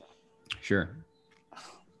kid. Sure.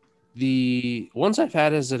 The ones I've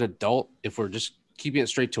had as an adult, if we're just keeping it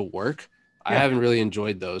straight to work, I haven't really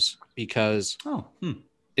enjoyed those because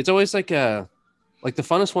it's always like the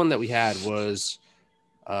funnest one that we had was,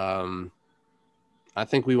 I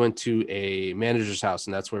think we went to a manager's house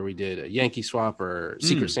and that's where we did a Yankee swap or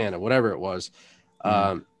Secret Santa, whatever it was.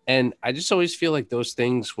 And I just always feel like those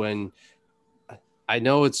things when I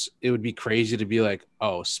know it would be crazy to be like,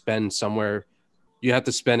 oh, spend somewhere. You have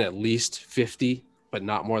to spend at least 50, but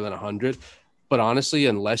not more than 100. But honestly,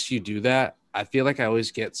 unless you do that, I feel like I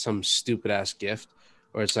always get some stupid ass gift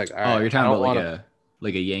where it's like, all right, you're talking about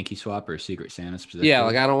like a Yankee swap or a Secret Santa specifically? Yeah,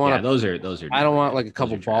 like I don't want those are. I don't want like a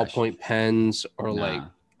couple ballpoint pens or like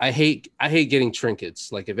I hate getting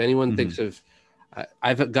trinkets. Like if anyone thinks of,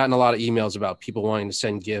 I've gotten a lot of emails about people wanting to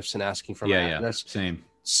send gifts and asking for my address. Same.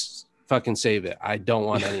 Fucking save it. I don't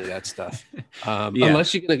want any of that stuff.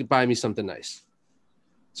 Unless you're gonna buy me something nice.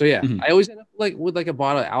 So I always end up like with like a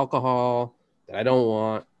bottle of alcohol that I don't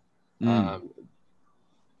want.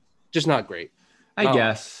 Just not great. I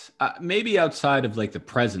guess maybe outside of like the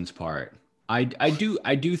presents part, I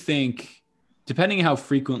do think depending on how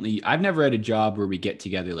frequently, I've never had a job where we get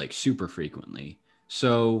together like super frequently.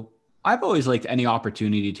 So I've always liked any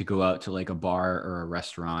opportunity to go out to like a bar or a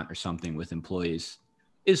restaurant or something with employees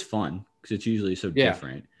is fun because it's usually so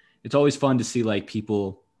different. It's always fun to see like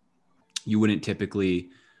people you wouldn't typically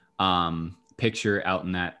picture out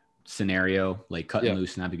in that scenario, like cutting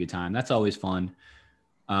loose and have a good time. That's always fun.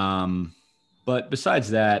 But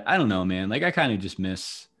besides that, I don't know, man. Like I kind of just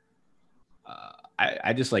miss,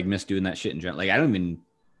 I just like miss doing that shit in general. Like I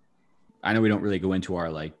know we don't really go into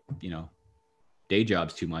our like, day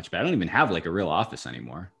jobs too much, but I don't even have like a real office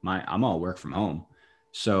anymore. I'm all work from home.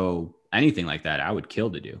 So anything like that, I would kill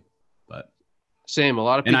to do. But same. A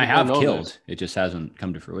lot of and people I have don't know killed. this. It just hasn't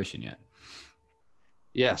come to fruition yet,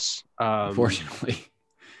 Yes. unfortunately.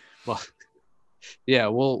 Well, yeah,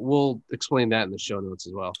 we'll explain that in the show notes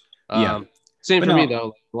as well. Yeah. Same But for me no,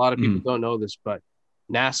 though. A lot of people mm, don't know this, but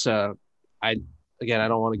NASA, I again, I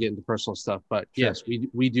don't want to get into personal stuff, but sure. yes,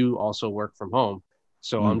 we do also work from home.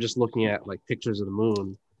 So I'm Mm. just looking at like pictures of the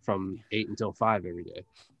moon from 8 until 5 every day.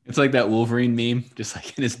 It's like that Wolverine meme, just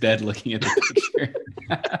like in his bed looking at the picture.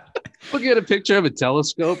 Looking at a picture of a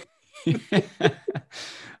telescope.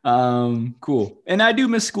 Cool. And I do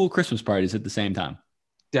miss school Christmas parties at the same time.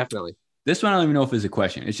 Definitely. This one I don't even know if it's a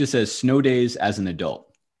question. It just says snow days as an adult.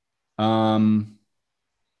 I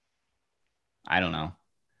don't know.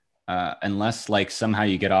 Unless like somehow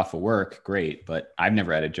you get off of work, great. But I've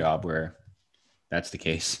never had a job where that's the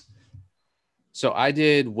case. So I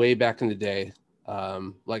did way back in the day,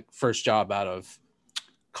 like first job out of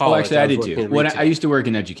Oh, college. actually, I was did working too. in Well, I retail. used to work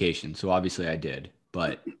in education, so obviously I did.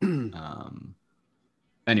 But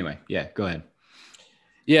anyway, yeah, go ahead.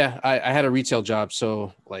 Yeah, I had a retail job.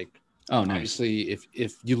 So like Oh, nice. obviously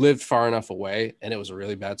if you lived far enough away and it was a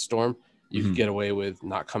really bad storm, you could Mhm. get away with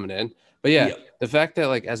not coming in. But yeah, Yep. the fact that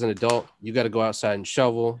like as an adult, you got to go outside and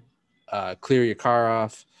shovel, clear your car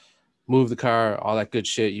off, move the car, all that good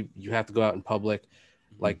shit. You have to go out in public.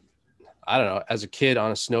 Like I don't know, as a kid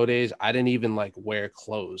on a snow days, I didn't even like wear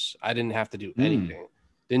clothes. I didn't have to do anything.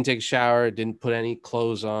 Didn't take a shower, didn't put any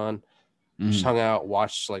clothes on. Just hung out,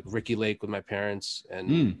 watched like Ricky Lake with my parents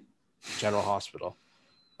and General Hospital.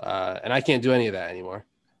 And I can't do any of that anymore.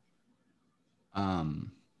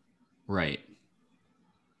 Right.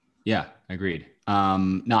 Yeah, agreed.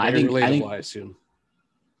 No, I Very think relatable, I assume.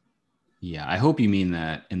 yeah, I hope you mean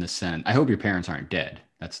that in the sense. I hope your parents aren't dead.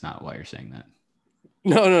 That's not why you're saying that.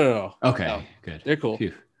 No. Okay, No, good. they're cool.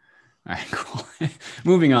 Phew. All right, cool.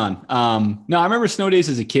 Moving on. No, I remember snow days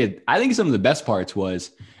as a kid. I think some of the best parts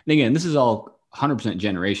was, and again, this is all 100%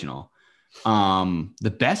 generational.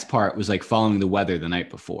 The best part was like following the weather the night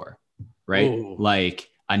before, right? Ooh. Like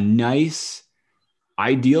a nice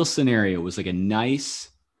ideal scenario was like a nice,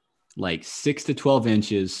 like 6 to 12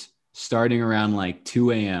 inches starting around like 2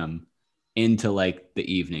 a.m. into like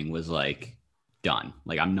the evening was like done.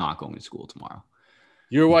 Like I'm not going to school tomorrow.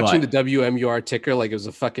 You were watching But- the WMUR ticker like it was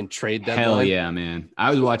a fucking trade deadline. Hell yeah, man. I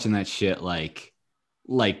was watching that shit like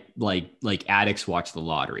addicts watch the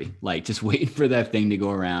lottery, like just waiting for that thing to go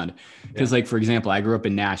around. Because like, for example, I grew up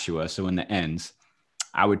in Nashua. So in the ends,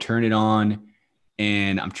 I would turn it on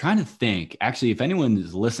and I'm trying to think, actually, if anyone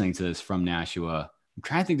is listening to this from Nashua, I'm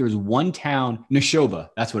trying to think there was one town, Neshoba.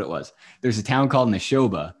 That's what it was. There's a town called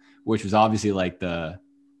Neshoba, which was obviously like the,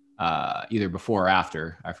 either before or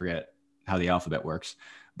after, I forget how the alphabet works,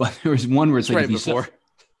 but there was one where it's like, right if you before.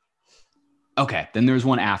 okay, then there was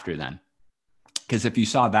one after then. Because if you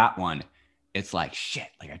saw that one, it's like, shit,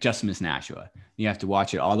 like I just missed Nashua. You have to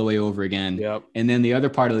watch it all the way over again. Yep. And then the other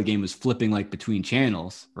part of the game was flipping like between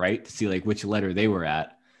channels, right? To see like which letter they were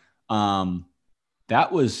at.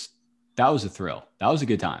 That was a thrill. That was a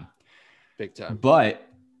good time. Big time. But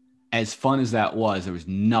as fun as that was, there was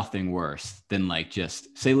nothing worse than like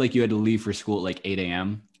just say like you had to leave for school at like 8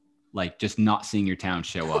 a.m. Like just not seeing your town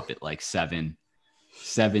show up at like 7,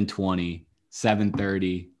 7:20,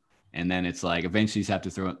 7:30. And then it's like eventually you just have to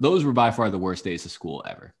throw those were by far the worst days of school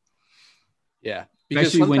ever. Yeah.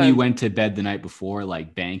 Especially when you went to bed the night before,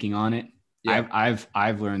 like banking on it. Yeah.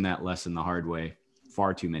 I've learned that lesson the hard way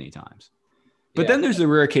far too many times. But then there's the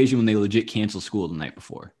rare occasion when they legit cancel school the night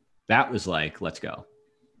before. That was like, let's go.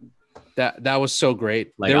 That was so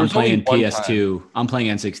great. Like I'm playing PS2, I'm playing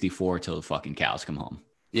N64 till the fucking cows come home.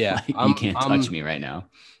 Yeah. Like, you can't touch me right now.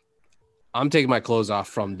 I'm taking my clothes off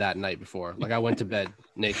from that night before. Like I went to bed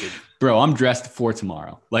naked. Bro, I'm dressed for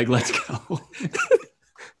tomorrow. Like, let's go.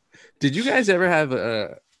 Did you guys ever have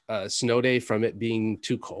a snow day from it being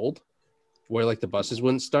too cold where like the buses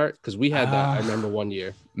wouldn't start? Because we had that. I remember one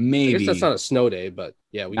year. Maybe. I guess that's not a snow day, but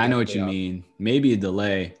yeah. I know what you mean. Maybe a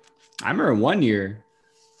delay. I remember one year,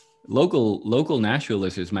 local Nashville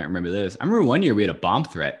listeners might remember this. I remember one year we had a bomb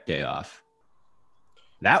threat day off.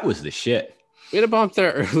 That was the shit. We had a bomb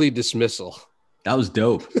threat early dismissal. That was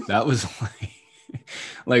dope. That was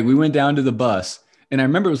like we went down to the bus and I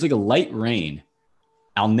remember it was like a light rain.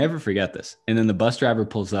 I'll never forget this. And then the bus driver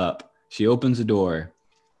pulls up. She opens the door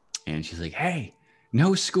and she's like, "Hey,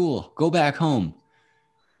 no school. Go back home."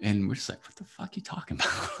 And we're just like, "What the fuck are you talking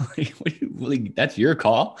about?" Like, that's your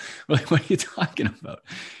call. We're like, "What are you talking about?"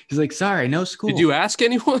 He's like, "Sorry, no school." Did you ask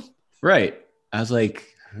anyone? Right. I was like,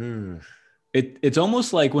 It's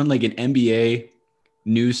almost like when like an NBA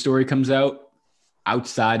news story comes out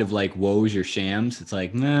outside of like woes or shams, it's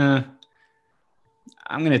like, nah,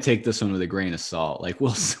 I'm gonna take this one with a grain of salt. Like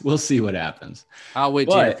we'll see what happens. I'll wait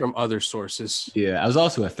to hear But from other sources. yeah, I was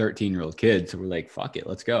also a 13-year-old kid, so we're like, fuck it,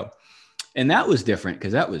 let's go. And that was different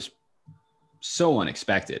because that was so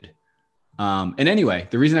unexpected. And anyway,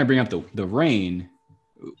 the reason I bring up the rain,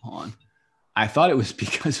 hold on, I thought it was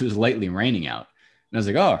because it was lightly raining out, and I was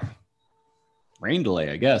like, oh, rain delay,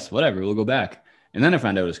 I guess, whatever, we'll go back. And then I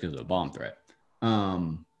found out it was because of a bomb threat,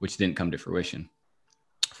 which didn't come to fruition,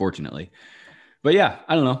 fortunately. But yeah,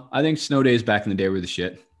 I don't know. I think snow days back in the day were the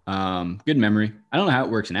shit. Good memory. I don't know how it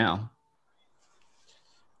works now.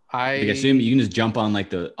 I assume you can just jump on like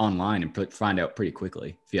the online and find out pretty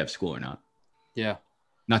quickly if you have school or not. Yeah.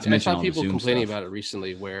 Not to mention I saw all people the Zoom complaining stuff about it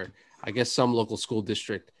recently, where I guess some local school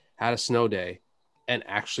district had a snow day and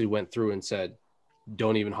actually went through and said,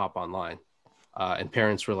 "Don't even hop online." And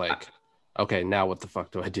parents were like, "Okay, now what the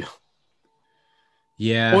fuck do I do?"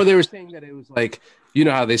 Yeah. Or they were saying that it was like, you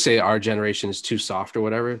know how they say our generation is too soft or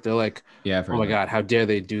whatever. They're like, yeah, "Oh my God, how dare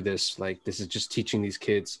they do this? Like, this is just teaching these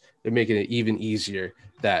kids. They're making it even easier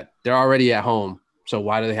that they're already at home. So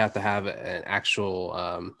why do they have to have an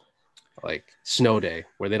actual like snow day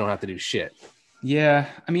where they don't have to do shit?" Yeah,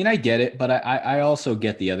 I mean, I get it, but I also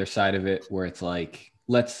get the other side of it where it's like,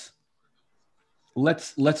 let's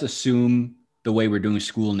assume the way we're doing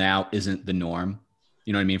school now isn't the norm.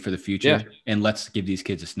 You know what I mean, for the future. Yeah. And let's give these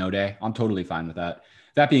kids a snow day. I'm totally fine with that.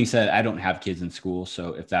 That being said, I don't have kids in school,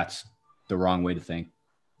 so if that's the wrong way to think,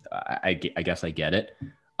 I guess I get it.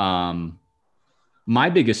 My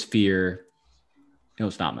biggest fear,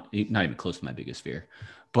 it's not even close to my biggest fear,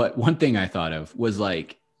 but one thing I thought of was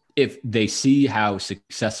like, if they see how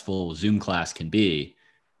successful Zoom class can be,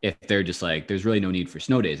 if they're just like, there's really no need for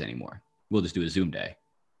snow days anymore, we'll just do a Zoom day.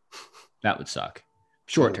 That would suck.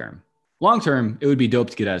 Short term. Long term, it would be dope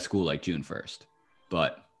to get out of school like June 1st.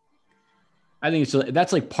 But I think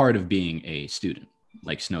that's like part of being a student,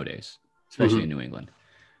 like snow days, especially in New England.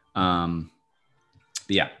 But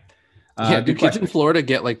yeah. Do kids in Florida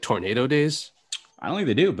get like tornado days? I don't think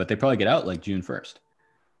they do, but they probably get out like June 1st.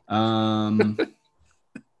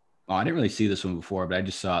 Oh, I didn't really see this one before, but I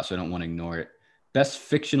just saw it, so I don't want to ignore it. Best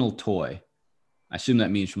fictional toy. I assume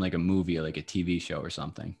that means from like a movie or like a TV show or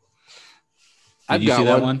something. I've got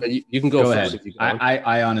that one. You can go ahead.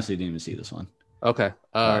 I honestly didn't even see this one. Okay.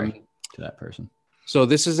 Sorry to that person. So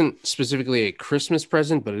this isn't specifically a Christmas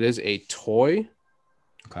present, but it is a toy.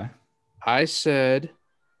 Okay. I said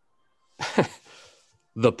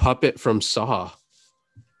the puppet from Saw.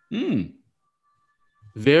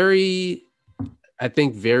 Very, I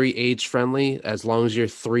think very age friendly. As long as you're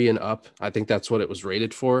 3 and up, I think that's what it was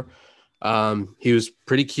rated for. He was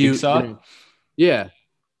pretty cute. Yeah.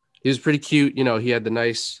 He was pretty cute. You know, he had the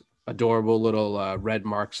nice, adorable little red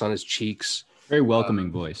marks on his cheeks. Very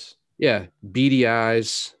welcoming voice. Yeah. Beady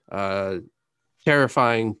eyes,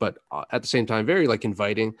 terrifying, but at the same time, very like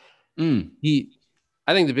inviting.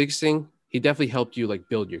 I think the biggest thing, he definitely helped you like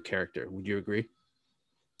build your character. Would you agree?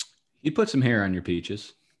 He put some hair on your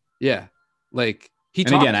peaches. Yeah. Like and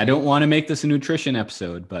again, I don't want to make this a nutrition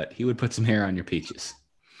episode, but he would put some hair on your peaches.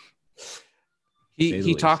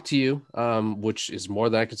 He talked to you, which is more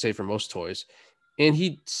than I could say for most toys. And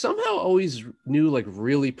he somehow always knew like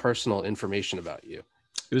really personal information about you.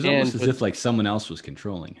 It was almost as if like someone else was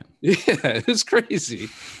controlling him. Yeah, it was crazy.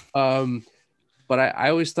 But I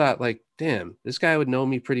always thought like, damn, this guy would know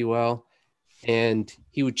me pretty well. And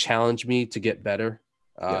he would challenge me to get better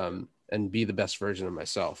and be the best version of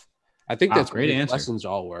myself. I think that's great answer. Lessons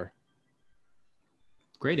all were.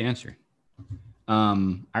 Great answer.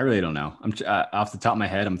 I really don't know. I'm off the top of my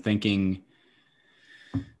head, I'm thinking,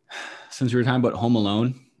 since we were talking about Home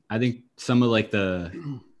Alone, I think some of like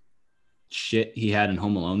the shit he had in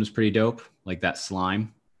Home Alone was pretty dope. Like that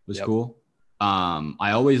slime was cool.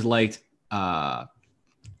 I always liked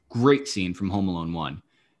great scene from Home Alone 1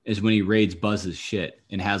 is when he raids Buzz's shit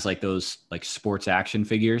and has like those like sports action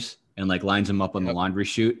figures and like lines them up on the laundry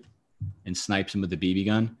chute and snipes him with the BB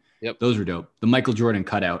gun. Yep. Those were dope. The Michael Jordan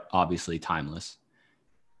cutout, obviously timeless.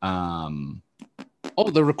 The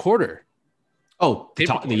recorder.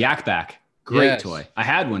 The Yak Back. Great toy. I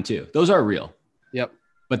had one too. Those are real. Yep.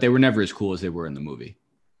 But they were never as cool as they were in the movie.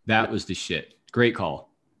 That was the shit. Great call.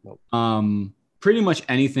 Nope. Pretty much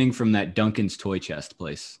anything from that Duncan's toy chest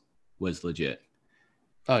place was legit.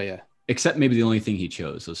 Oh yeah. Except maybe the only thing he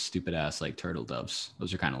chose, those stupid ass like turtle doves.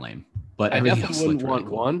 Those are kind of lame. But I everything definitely else wouldn't looked want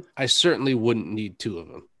really cool. one. I certainly wouldn't need 2 of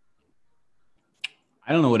them.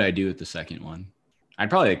 I don't know what I'd do with the second one. I'd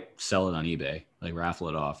probably like, sell it on eBay, like raffle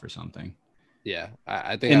it off or something. Yeah,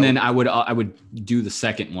 I think. And then I would do the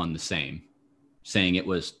second one the same, saying it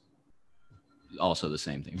was also the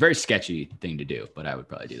same thing. Very sketchy thing to do, but I would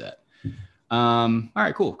probably do that. All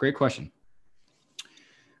right, cool. Great question.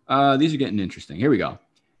 These are getting interesting. Here we go.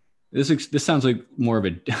 This sounds like more of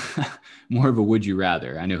a would you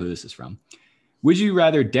rather. I know who this is from. Would you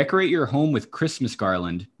rather decorate your home with Christmas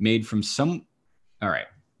garland made from some... All right.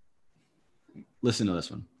 Listen to this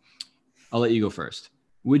one. I'll let you go first.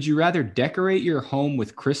 Would you rather decorate your home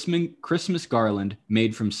with Christmas garland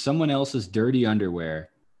made from someone else's dirty underwear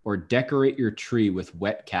or decorate your tree with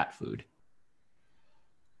wet cat food?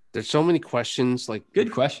 There's so many questions. Like,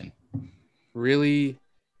 good question. Really,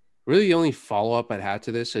 the only follow-up I'd have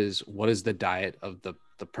to this is what is the diet of the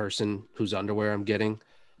person whose underwear I'm getting?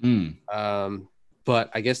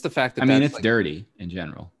 But I guess the fact that it's like, dirty in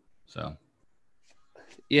general. So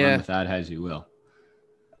yeah, run with that as you will.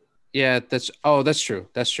 Yeah, that's true.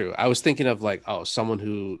 That's true. I was thinking of like, someone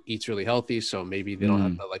who eats really healthy, so maybe they don't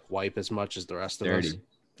have to like wipe as much as the rest of us.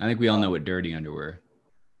 I think we all know what dirty underwear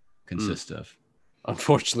consists of.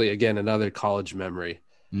 Unfortunately, again, another college memory.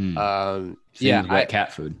 Wet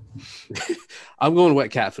cat food. I'm going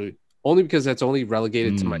wet cat food only because that's only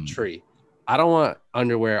relegated to my tree. I don't want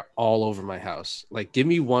underwear all over my house. Like, give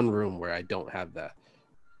me one room where I don't have that.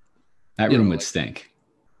 That room would stink.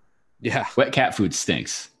 Yeah. Wet cat food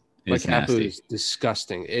stinks. Wet cat food is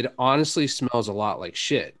disgusting. It honestly smells a lot like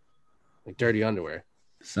shit, like dirty underwear.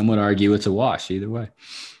 Some would argue it's a wash either way.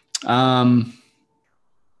 Do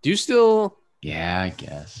you still? Yeah, I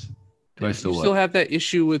guess. Do you still have that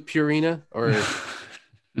issue with Purina, or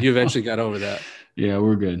you eventually got over that? Yeah,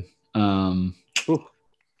 we're good.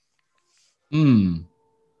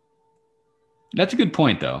 That's a good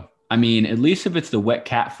point, though. I mean, at least if it's the wet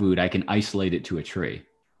cat food, I can isolate it to a tree.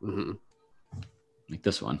 Mm-hmm. Like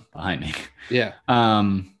this one behind me. Yeah.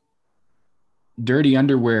 Dirty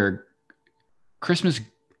underwear. Christmas.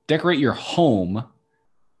 Decorate your home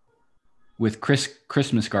with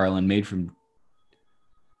Christmas garland made from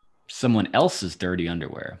someone else's dirty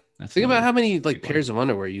underwear. Think about how many like pairs of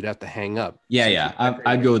underwear you'd have to hang up. Yeah.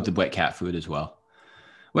 I'd go with the wet cat food as well.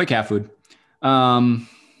 Wet cat food.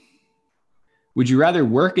 Would you rather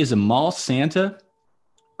work as a mall Santa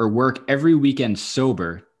or work every weekend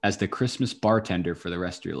sober as the Christmas bartender for the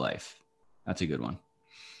rest of your life? That's a good one.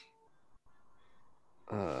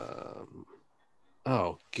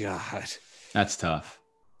 Oh, God. That's tough.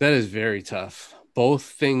 That is very tough. Both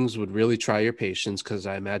things would really try your patience because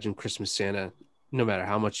I imagine Christmas Santa, no matter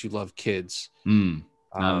how much you love kids. Not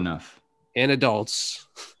enough. And adults.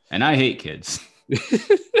 And I hate kids.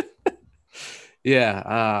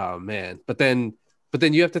 Yeah. Oh, man. But then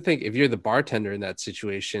you have to think, if you're the bartender in that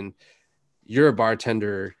situation, you're a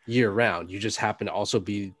bartender year round. You just happen to also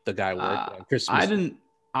be the guy working on Christmas.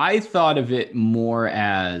 I thought of it more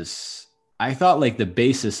as, I thought like the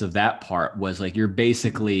basis of that part was like, you're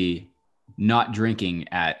basically not drinking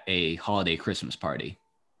at a holiday Christmas party.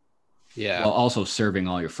 Yeah. While also serving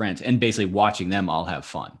all your friends and basically watching them all have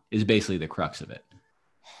fun is basically the crux of it.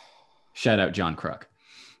 Shout out John Kruk.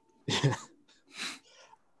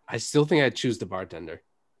 I still think I'd choose the bartender.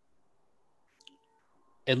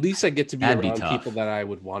 At least I get to be around people that I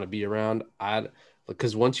would want to be around.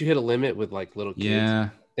 Because once you hit a limit with like little kids, I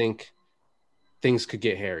think things could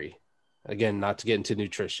get hairy. Again, not to get into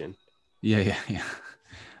nutrition. Yeah.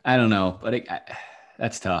 I don't know, but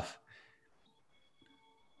that's tough.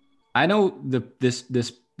 I know this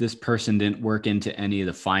person didn't work into any of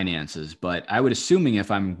the finances, but I would assuming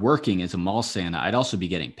if I'm working as a mall Santa, I'd also be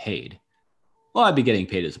getting paid. Well, I'd be getting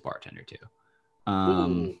paid as a bartender too.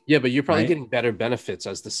 Yeah, but you're probably getting better benefits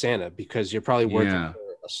as the Santa because you're probably working for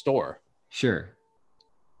a store. Sure.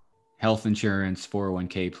 Health insurance,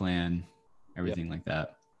 401k plan, everything like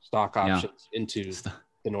that. Stock options into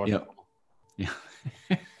the North Pole. Yeah.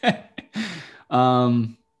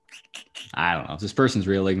 I don't know. If this person's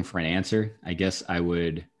really looking for an answer, I guess I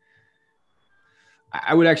would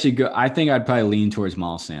actually go. I think I'd probably lean towards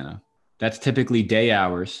mall Santa. That's typically day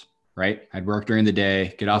hours, right? I'd work during the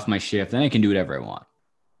day, get off my shift, then I can do whatever I want.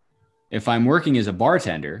 If I'm working as a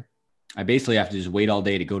bartender, I basically have to just wait all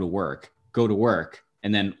day to go to work,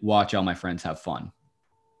 and then watch all my friends have fun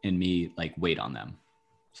and me like wait on them.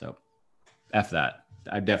 So F that.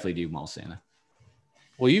 I'd definitely do mall Santa.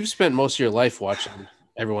 Well, you've spent most of your life watching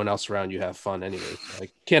everyone else around you have fun anyway. So I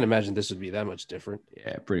can't imagine this would be that much different.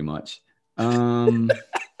 Yeah, pretty much. A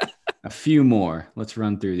few more. Let's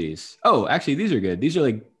run through these. Oh, actually, these are good. These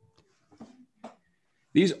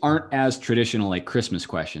aren't as traditional like Christmas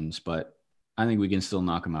questions, but I think we can still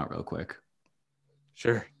knock them out real quick.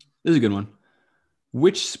 Sure. This is a good one.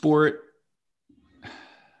 Which sport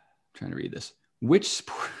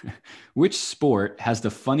has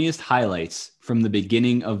the funniest highlights from the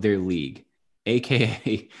beginning of their league?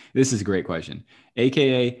 AKA, this is a great question.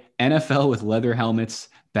 AKA NFL with leather helmets,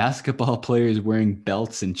 basketball players wearing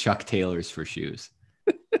belts and Chuck Taylors for shoes.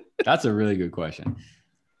 That's a really good question.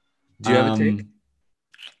 Do you have a take?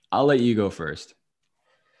 I'll let you go first.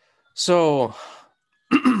 So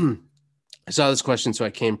I saw this question, so I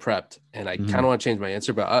came prepped, and I kind of want to change my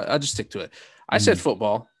answer, but I'll just stick to it. I said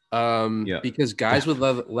football because guys with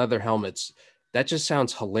leather helmets, that just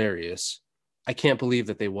sounds hilarious. I can't believe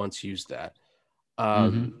that they once used that.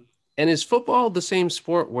 And is football the same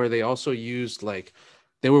sport where they also used, like,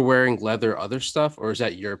 they were wearing leather other stuff, or is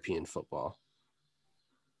that European football?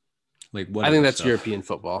 Like what? I think that's European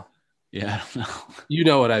football. Yeah, I don't know. You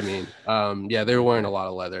know what I mean? Yeah, they were wearing a lot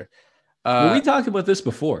of leather. Well, we talked about this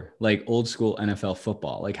before, like old school NFL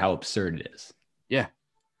football, like how absurd it is. Yeah.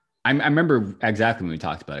 I remember exactly when we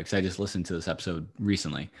talked about it because I just listened to this episode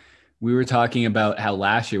recently. We were talking about how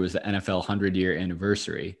last year was the NFL 100-year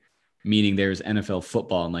anniversary, meaning there's NFL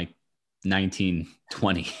football in like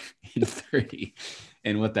 1920 and 30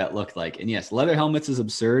 and what that looked like. And yes, leather helmets is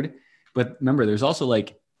absurd. But remember, there's also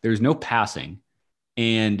like, there's no passing.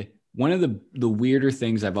 And one of the weirder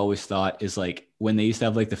things I've always thought is like when they used to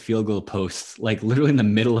have like the field goal posts, like literally in the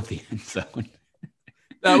middle of the end zone.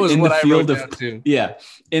 That was what I wrote down too. Yeah,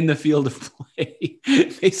 in the field of play.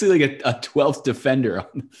 Basically like a 12th defender on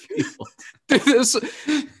the field.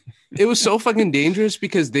 It was so fucking dangerous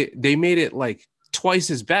because they made it like twice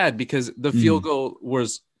as bad because the field goal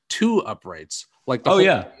was 2 uprights, like the whole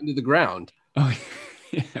into the ground. Oh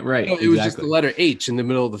yeah, right. So it was just the letter H in the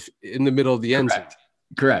middle of the end zone.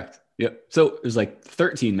 Correct. Yep. So it was like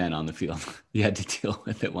 13 men on the field you had to deal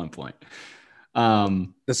with at one point.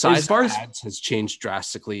 The size of pads has changed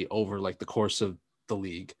drastically over like the course of the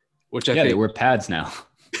league, which I think they wear pads now.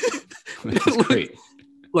 That's great.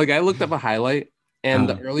 Like I looked up a highlight, and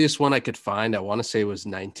the earliest one I could find, I want to say was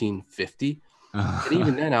 1950. And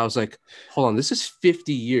even then, I was like, "Hold on, this is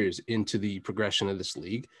 50 years into the progression of this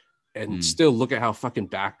league, and still look at how fucking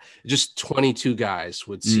back just 22 guys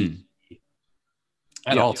would see."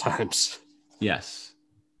 At all times. Yes.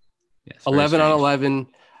 11 on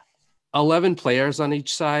 11 players on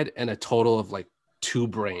each side and a total of like 2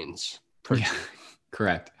 brains per team.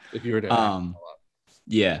 Correct. If you were to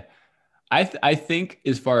yeah. I think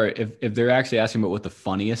as far if they're actually asking about what the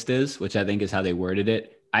funniest is, which I think is how they worded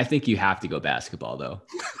it, I think you have to go basketball though.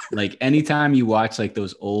 Like anytime you watch like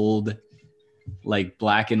those old like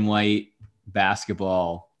black and white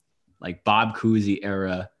basketball, like Bob Cousy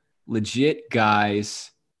era, legit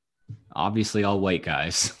guys, obviously all white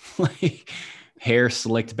guys, like hair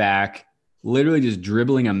slicked back, literally just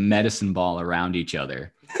dribbling a medicine ball around each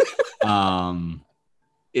other.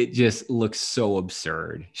 It just looks so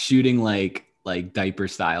absurd. Shooting like diaper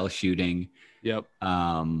style shooting. Yep.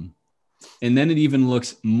 And then it even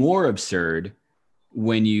looks more absurd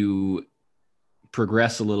when you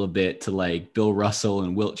progress a little bit to like Bill Russell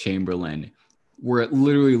and Wilt Chamberlain, where it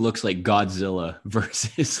literally looks like Godzilla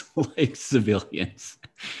versus like civilians.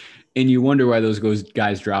 And you wonder why those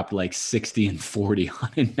guys dropped like 60 and 40 on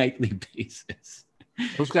a nightly basis.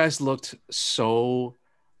 Those guys looked so,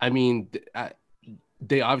 I mean,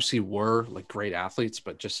 they obviously were like great athletes,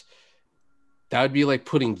 but just that would be like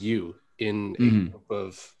putting you in a group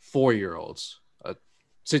of 4-year-olds, a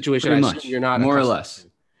situation you're not more or less.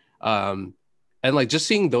 And like just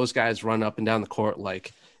seeing those guys run up and down the court,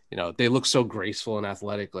 like, you know, they look so graceful and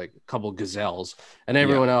athletic, like a couple gazelles, and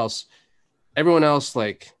everyone else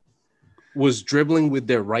like was dribbling with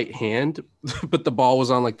their right hand, but the ball was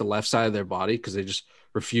on like the left side of their body because they just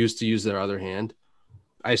refused to use their other hand.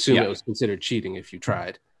 I assume it was considered cheating if you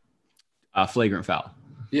tried. Flagrant foul.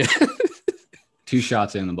 Yeah. 2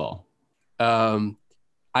 shots in the ball.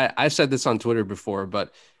 I said this on Twitter before,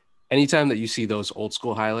 but anytime that you see those old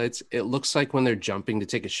school highlights, it looks like when they're jumping to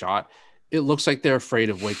take a shot, it looks like they're afraid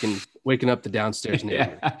of waking up the downstairs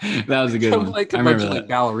neighbor. That was a good one. Like a bunch of like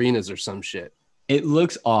ballerinas or some shit. It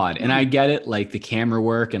looks odd, and I get it. Like the camera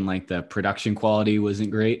work and like the production quality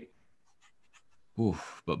wasn't great.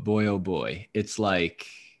 Oof, but boy, oh boy, it's like,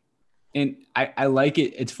 and I like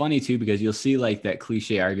it. It's funny too because you'll see like that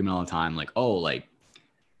cliche argument all the time, like, oh, like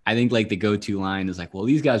I think like the go-to line is like, well,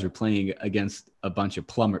 these guys were playing against a bunch of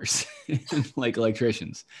plumbers, like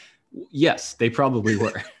electricians. Yes, they probably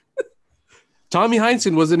were. Tommy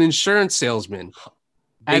Heinsohn was an insurance salesman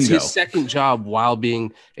as his second job while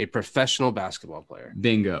being a professional basketball player.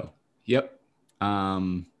 Bingo. Yep.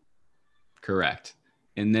 Correct.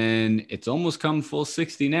 And then it's almost come full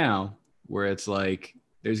 60 now, where it's like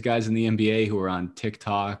there's guys in the NBA who are on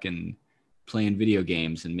TikTok and playing video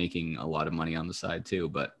games and making a lot of money on the side too.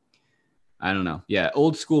 But I don't know. Yeah,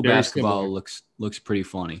 old school basketball looks pretty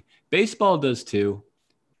funny. Baseball does too.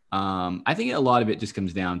 I think a lot of it just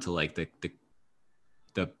comes down to like the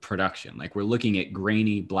production. Like we're looking at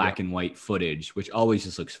grainy black and white footage, which always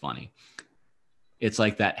just looks funny. It's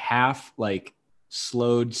like that half like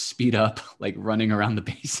slowed speed up, like running around the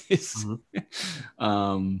bases.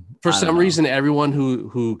 For some reason, everyone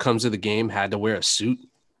who comes to the game had to wear a suit.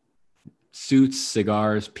 Suits,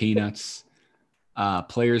 cigars, peanuts,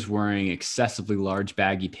 players wearing excessively large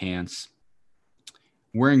baggy pants,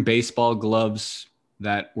 wearing baseball gloves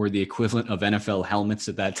that were the equivalent of NFL helmets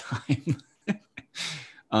at that time.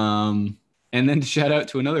 And then shout out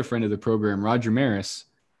to another friend of the program, Roger Maris.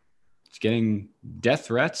 He's getting death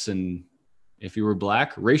threats and, if you were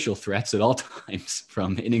black, racial threats at all times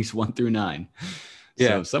from innings 1 through 9. Yeah.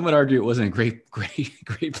 So some would argue it wasn't a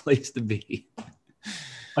great place to be.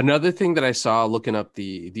 Another thing that I saw looking up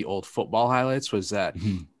the old football highlights was that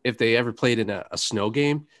if they ever played in a snow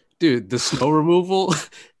game, dude, the snow removal,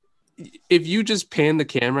 if you just pan the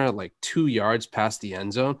camera like 2 yards past the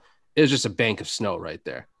end zone, it was just a bank of snow right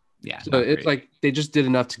there. Yeah. So it's like they just did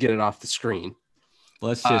enough to get it off the screen.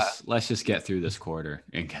 Let's just get through this quarter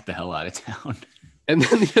and get the hell out of town. And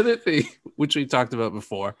then the other thing, which we talked about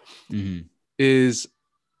before, is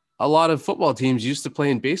a lot of football teams used to play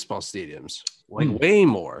in baseball stadiums, like way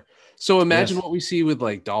more. So imagine what we see with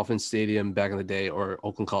like Dolphin Stadium back in the day or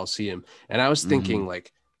Oakland Coliseum. And I was thinking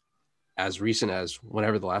like as recent as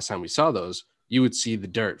whenever the last time we saw those, you would see the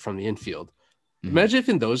dirt from the infield. Imagine if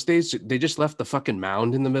in those days they just left the fucking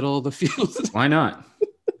mound in the middle of the field. Why not?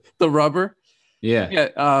 The rubber.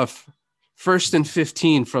 Yeah. First and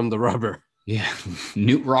 15 from the rubber. Yeah.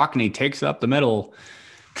 Newt Rockney takes up the middle,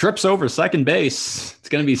 trips over second base. It's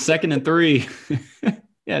going to be 2nd and 3.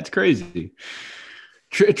 Yeah, it's crazy.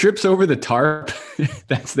 Trips over the tarp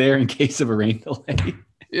that's there in case of a rain delay.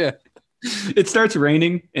 Yeah. It starts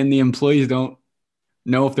raining and the employees don't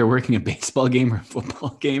know if they're working a baseball game or a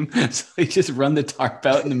football game. So they just run the tarp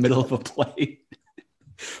out in the middle of a play.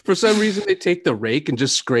 For some reason, they take the rake and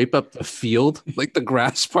just scrape up the field, like the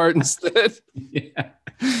grass part instead. Yeah.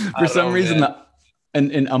 For some reason,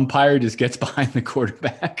 an umpire just gets behind the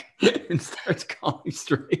quarterback and starts calling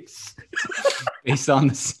strikes based on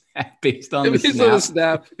the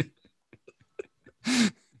snap.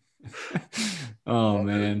 Oh,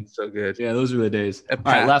 man. So good. Yeah, those were the days. All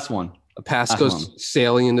right, last one. A pass goes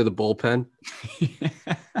sailing into the bullpen.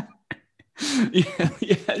 Yeah,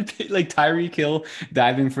 like Tyreek Hill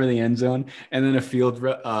diving for the end zone, and then a field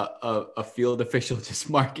official just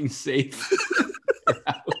marking safe.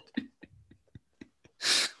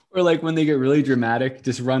 Or like when they get really dramatic,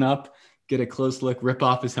 just run up, get a close look, rip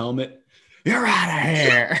off his helmet. You're out of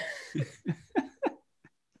here.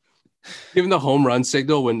 Giving the home run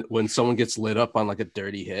signal when someone gets lit up on like a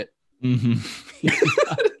dirty hit.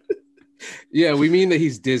 Yeah, we mean that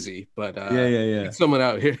he's dizzy, but yeah. Get someone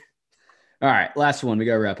out here. All right, last one. We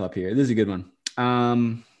got to wrap up here. This is a good one.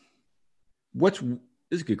 This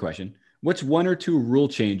is a good question. What's 1 or 2 rule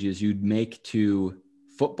changes you'd make to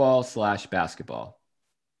football/basketball?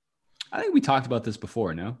 I think we talked about this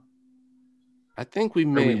before, no? I think we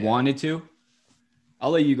may. Or we wanted to. I'll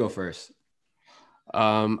let you go first.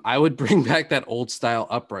 I would bring back that old style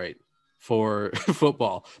upright for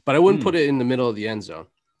football, but I wouldn't put it in the middle of the end zone.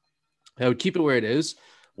 I would keep it where it is.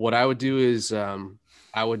 What I would do is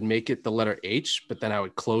I would make it the letter H, but then I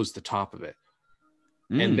would close the top of it.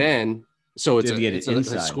 And then, so it's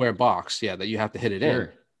a square box, that you have to hit it in.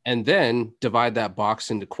 And then divide that box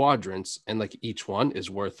into quadrants, and like each one is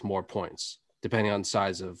worth more points, depending on the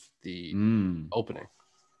size of the opening.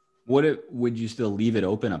 Would you still leave it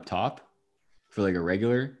open up top for like a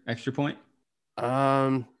regular extra point?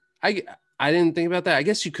 I didn't think about that. I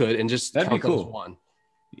guess you could, and just that'd be cool. One.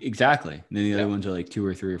 Exactly. And then the other ones are like 2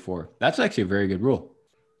 or 3 or 4. That's actually a very good rule.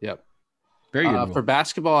 Yep. Very good rule. For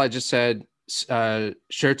basketball, I just said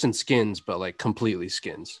shirts and skins, but like completely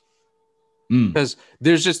skins. Because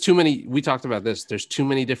there's just too many. We talked about this. There's too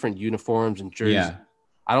many different uniforms and jerseys. Yeah.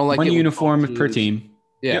 I don't like one uniform per team.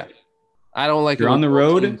 Yeah. Yep. I don't like. You're on the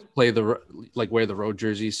road. Wear the road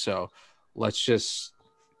jerseys. So let's just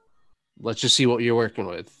see what you're working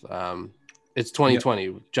with. It's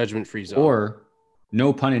 2020, judgment-free zone. Or,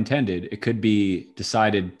 no pun intended, it could be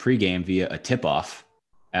decided pregame via a tip-off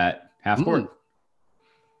at half court.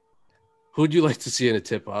 Who would you like to see in a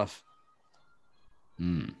tip-off?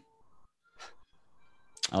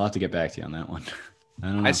 I'll have to get back to you on that one. I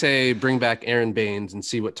don't know. I say bring back Aaron Baines and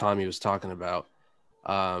see what Tommy was talking about.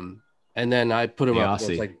 And then I put him up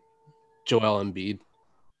with like Joel Embiid.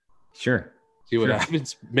 Sure. See what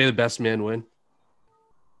happens. May the best man win.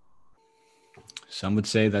 Some would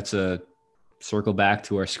say that's a circle back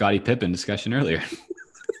to our Scottie Pippen discussion earlier.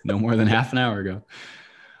 no more than half an hour ago.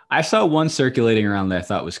 I saw one circulating around that I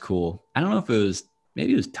thought was cool. I don't know if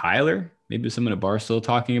maybe it was Tyler, maybe it was someone at Barstool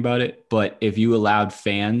talking about it. But if you allowed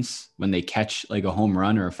fans when they catch like a home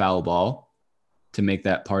run or a foul ball to make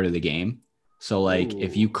that part of the game. So like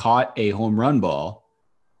if you caught a home run ball,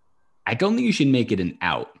 I don't think you should make it an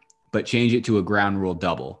out, but change it to a ground rule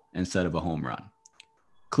double instead of a home run.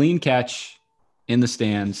 Clean catch in the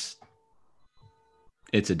stands,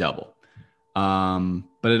 it's a double.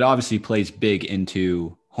 But it obviously plays big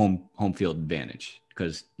into home field advantage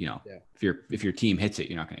because, you know, if your team hits it,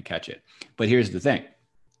 you're not going to catch it. But here's the thing.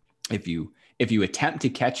 If you attempt to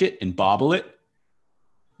catch it and bobble it,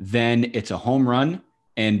 then it's a home run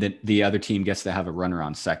and the other team gets to have a runner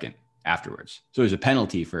on second afterwards. So there's a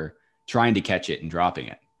penalty for trying to catch it and dropping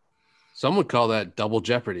it. Some would call that double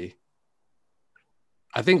jeopardy.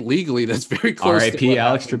 I think legally that's very close. R.I.P.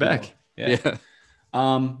 Alex Trebek. Yeah.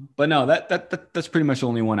 But no, that's pretty much the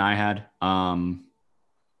only one I had.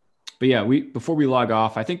 But yeah, before we log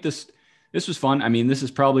off, I think this was fun. I mean, I think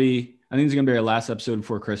this is gonna be our last episode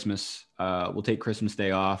before Christmas. We'll take Christmas Day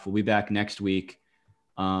off. We'll be back next week.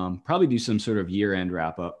 Probably do some sort of year-end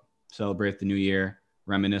wrap-up, celebrate the new year,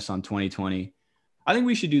 reminisce on 2020. I think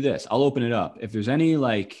we should do this. I'll open it up. If there's any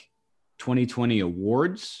like 2020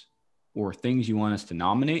 awards or things you want us to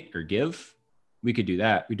nominate or give, we could do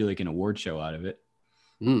that. We do like an award show out of it.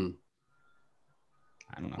 I don't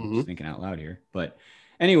know. I'm just thinking out loud here. But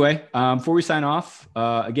anyway, before we sign off,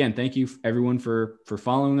 again, thank you everyone for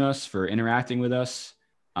following us, for interacting with us.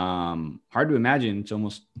 Hard to imagine it's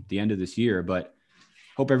almost the end of this year, but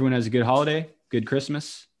hope everyone has a good holiday, good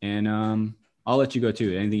Christmas, and I'll let you go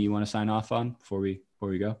too. Anything you want to sign off on before we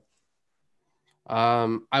go?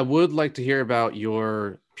 I would like to hear about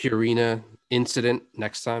your Purina incident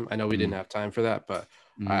next time. I know we didn't have time for that, but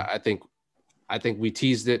I think we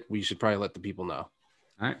teased it. We should probably let the people know.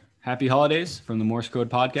 All right. Happy holidays from the Morse Code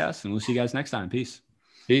Podcast, and we'll see you guys next time. Peace.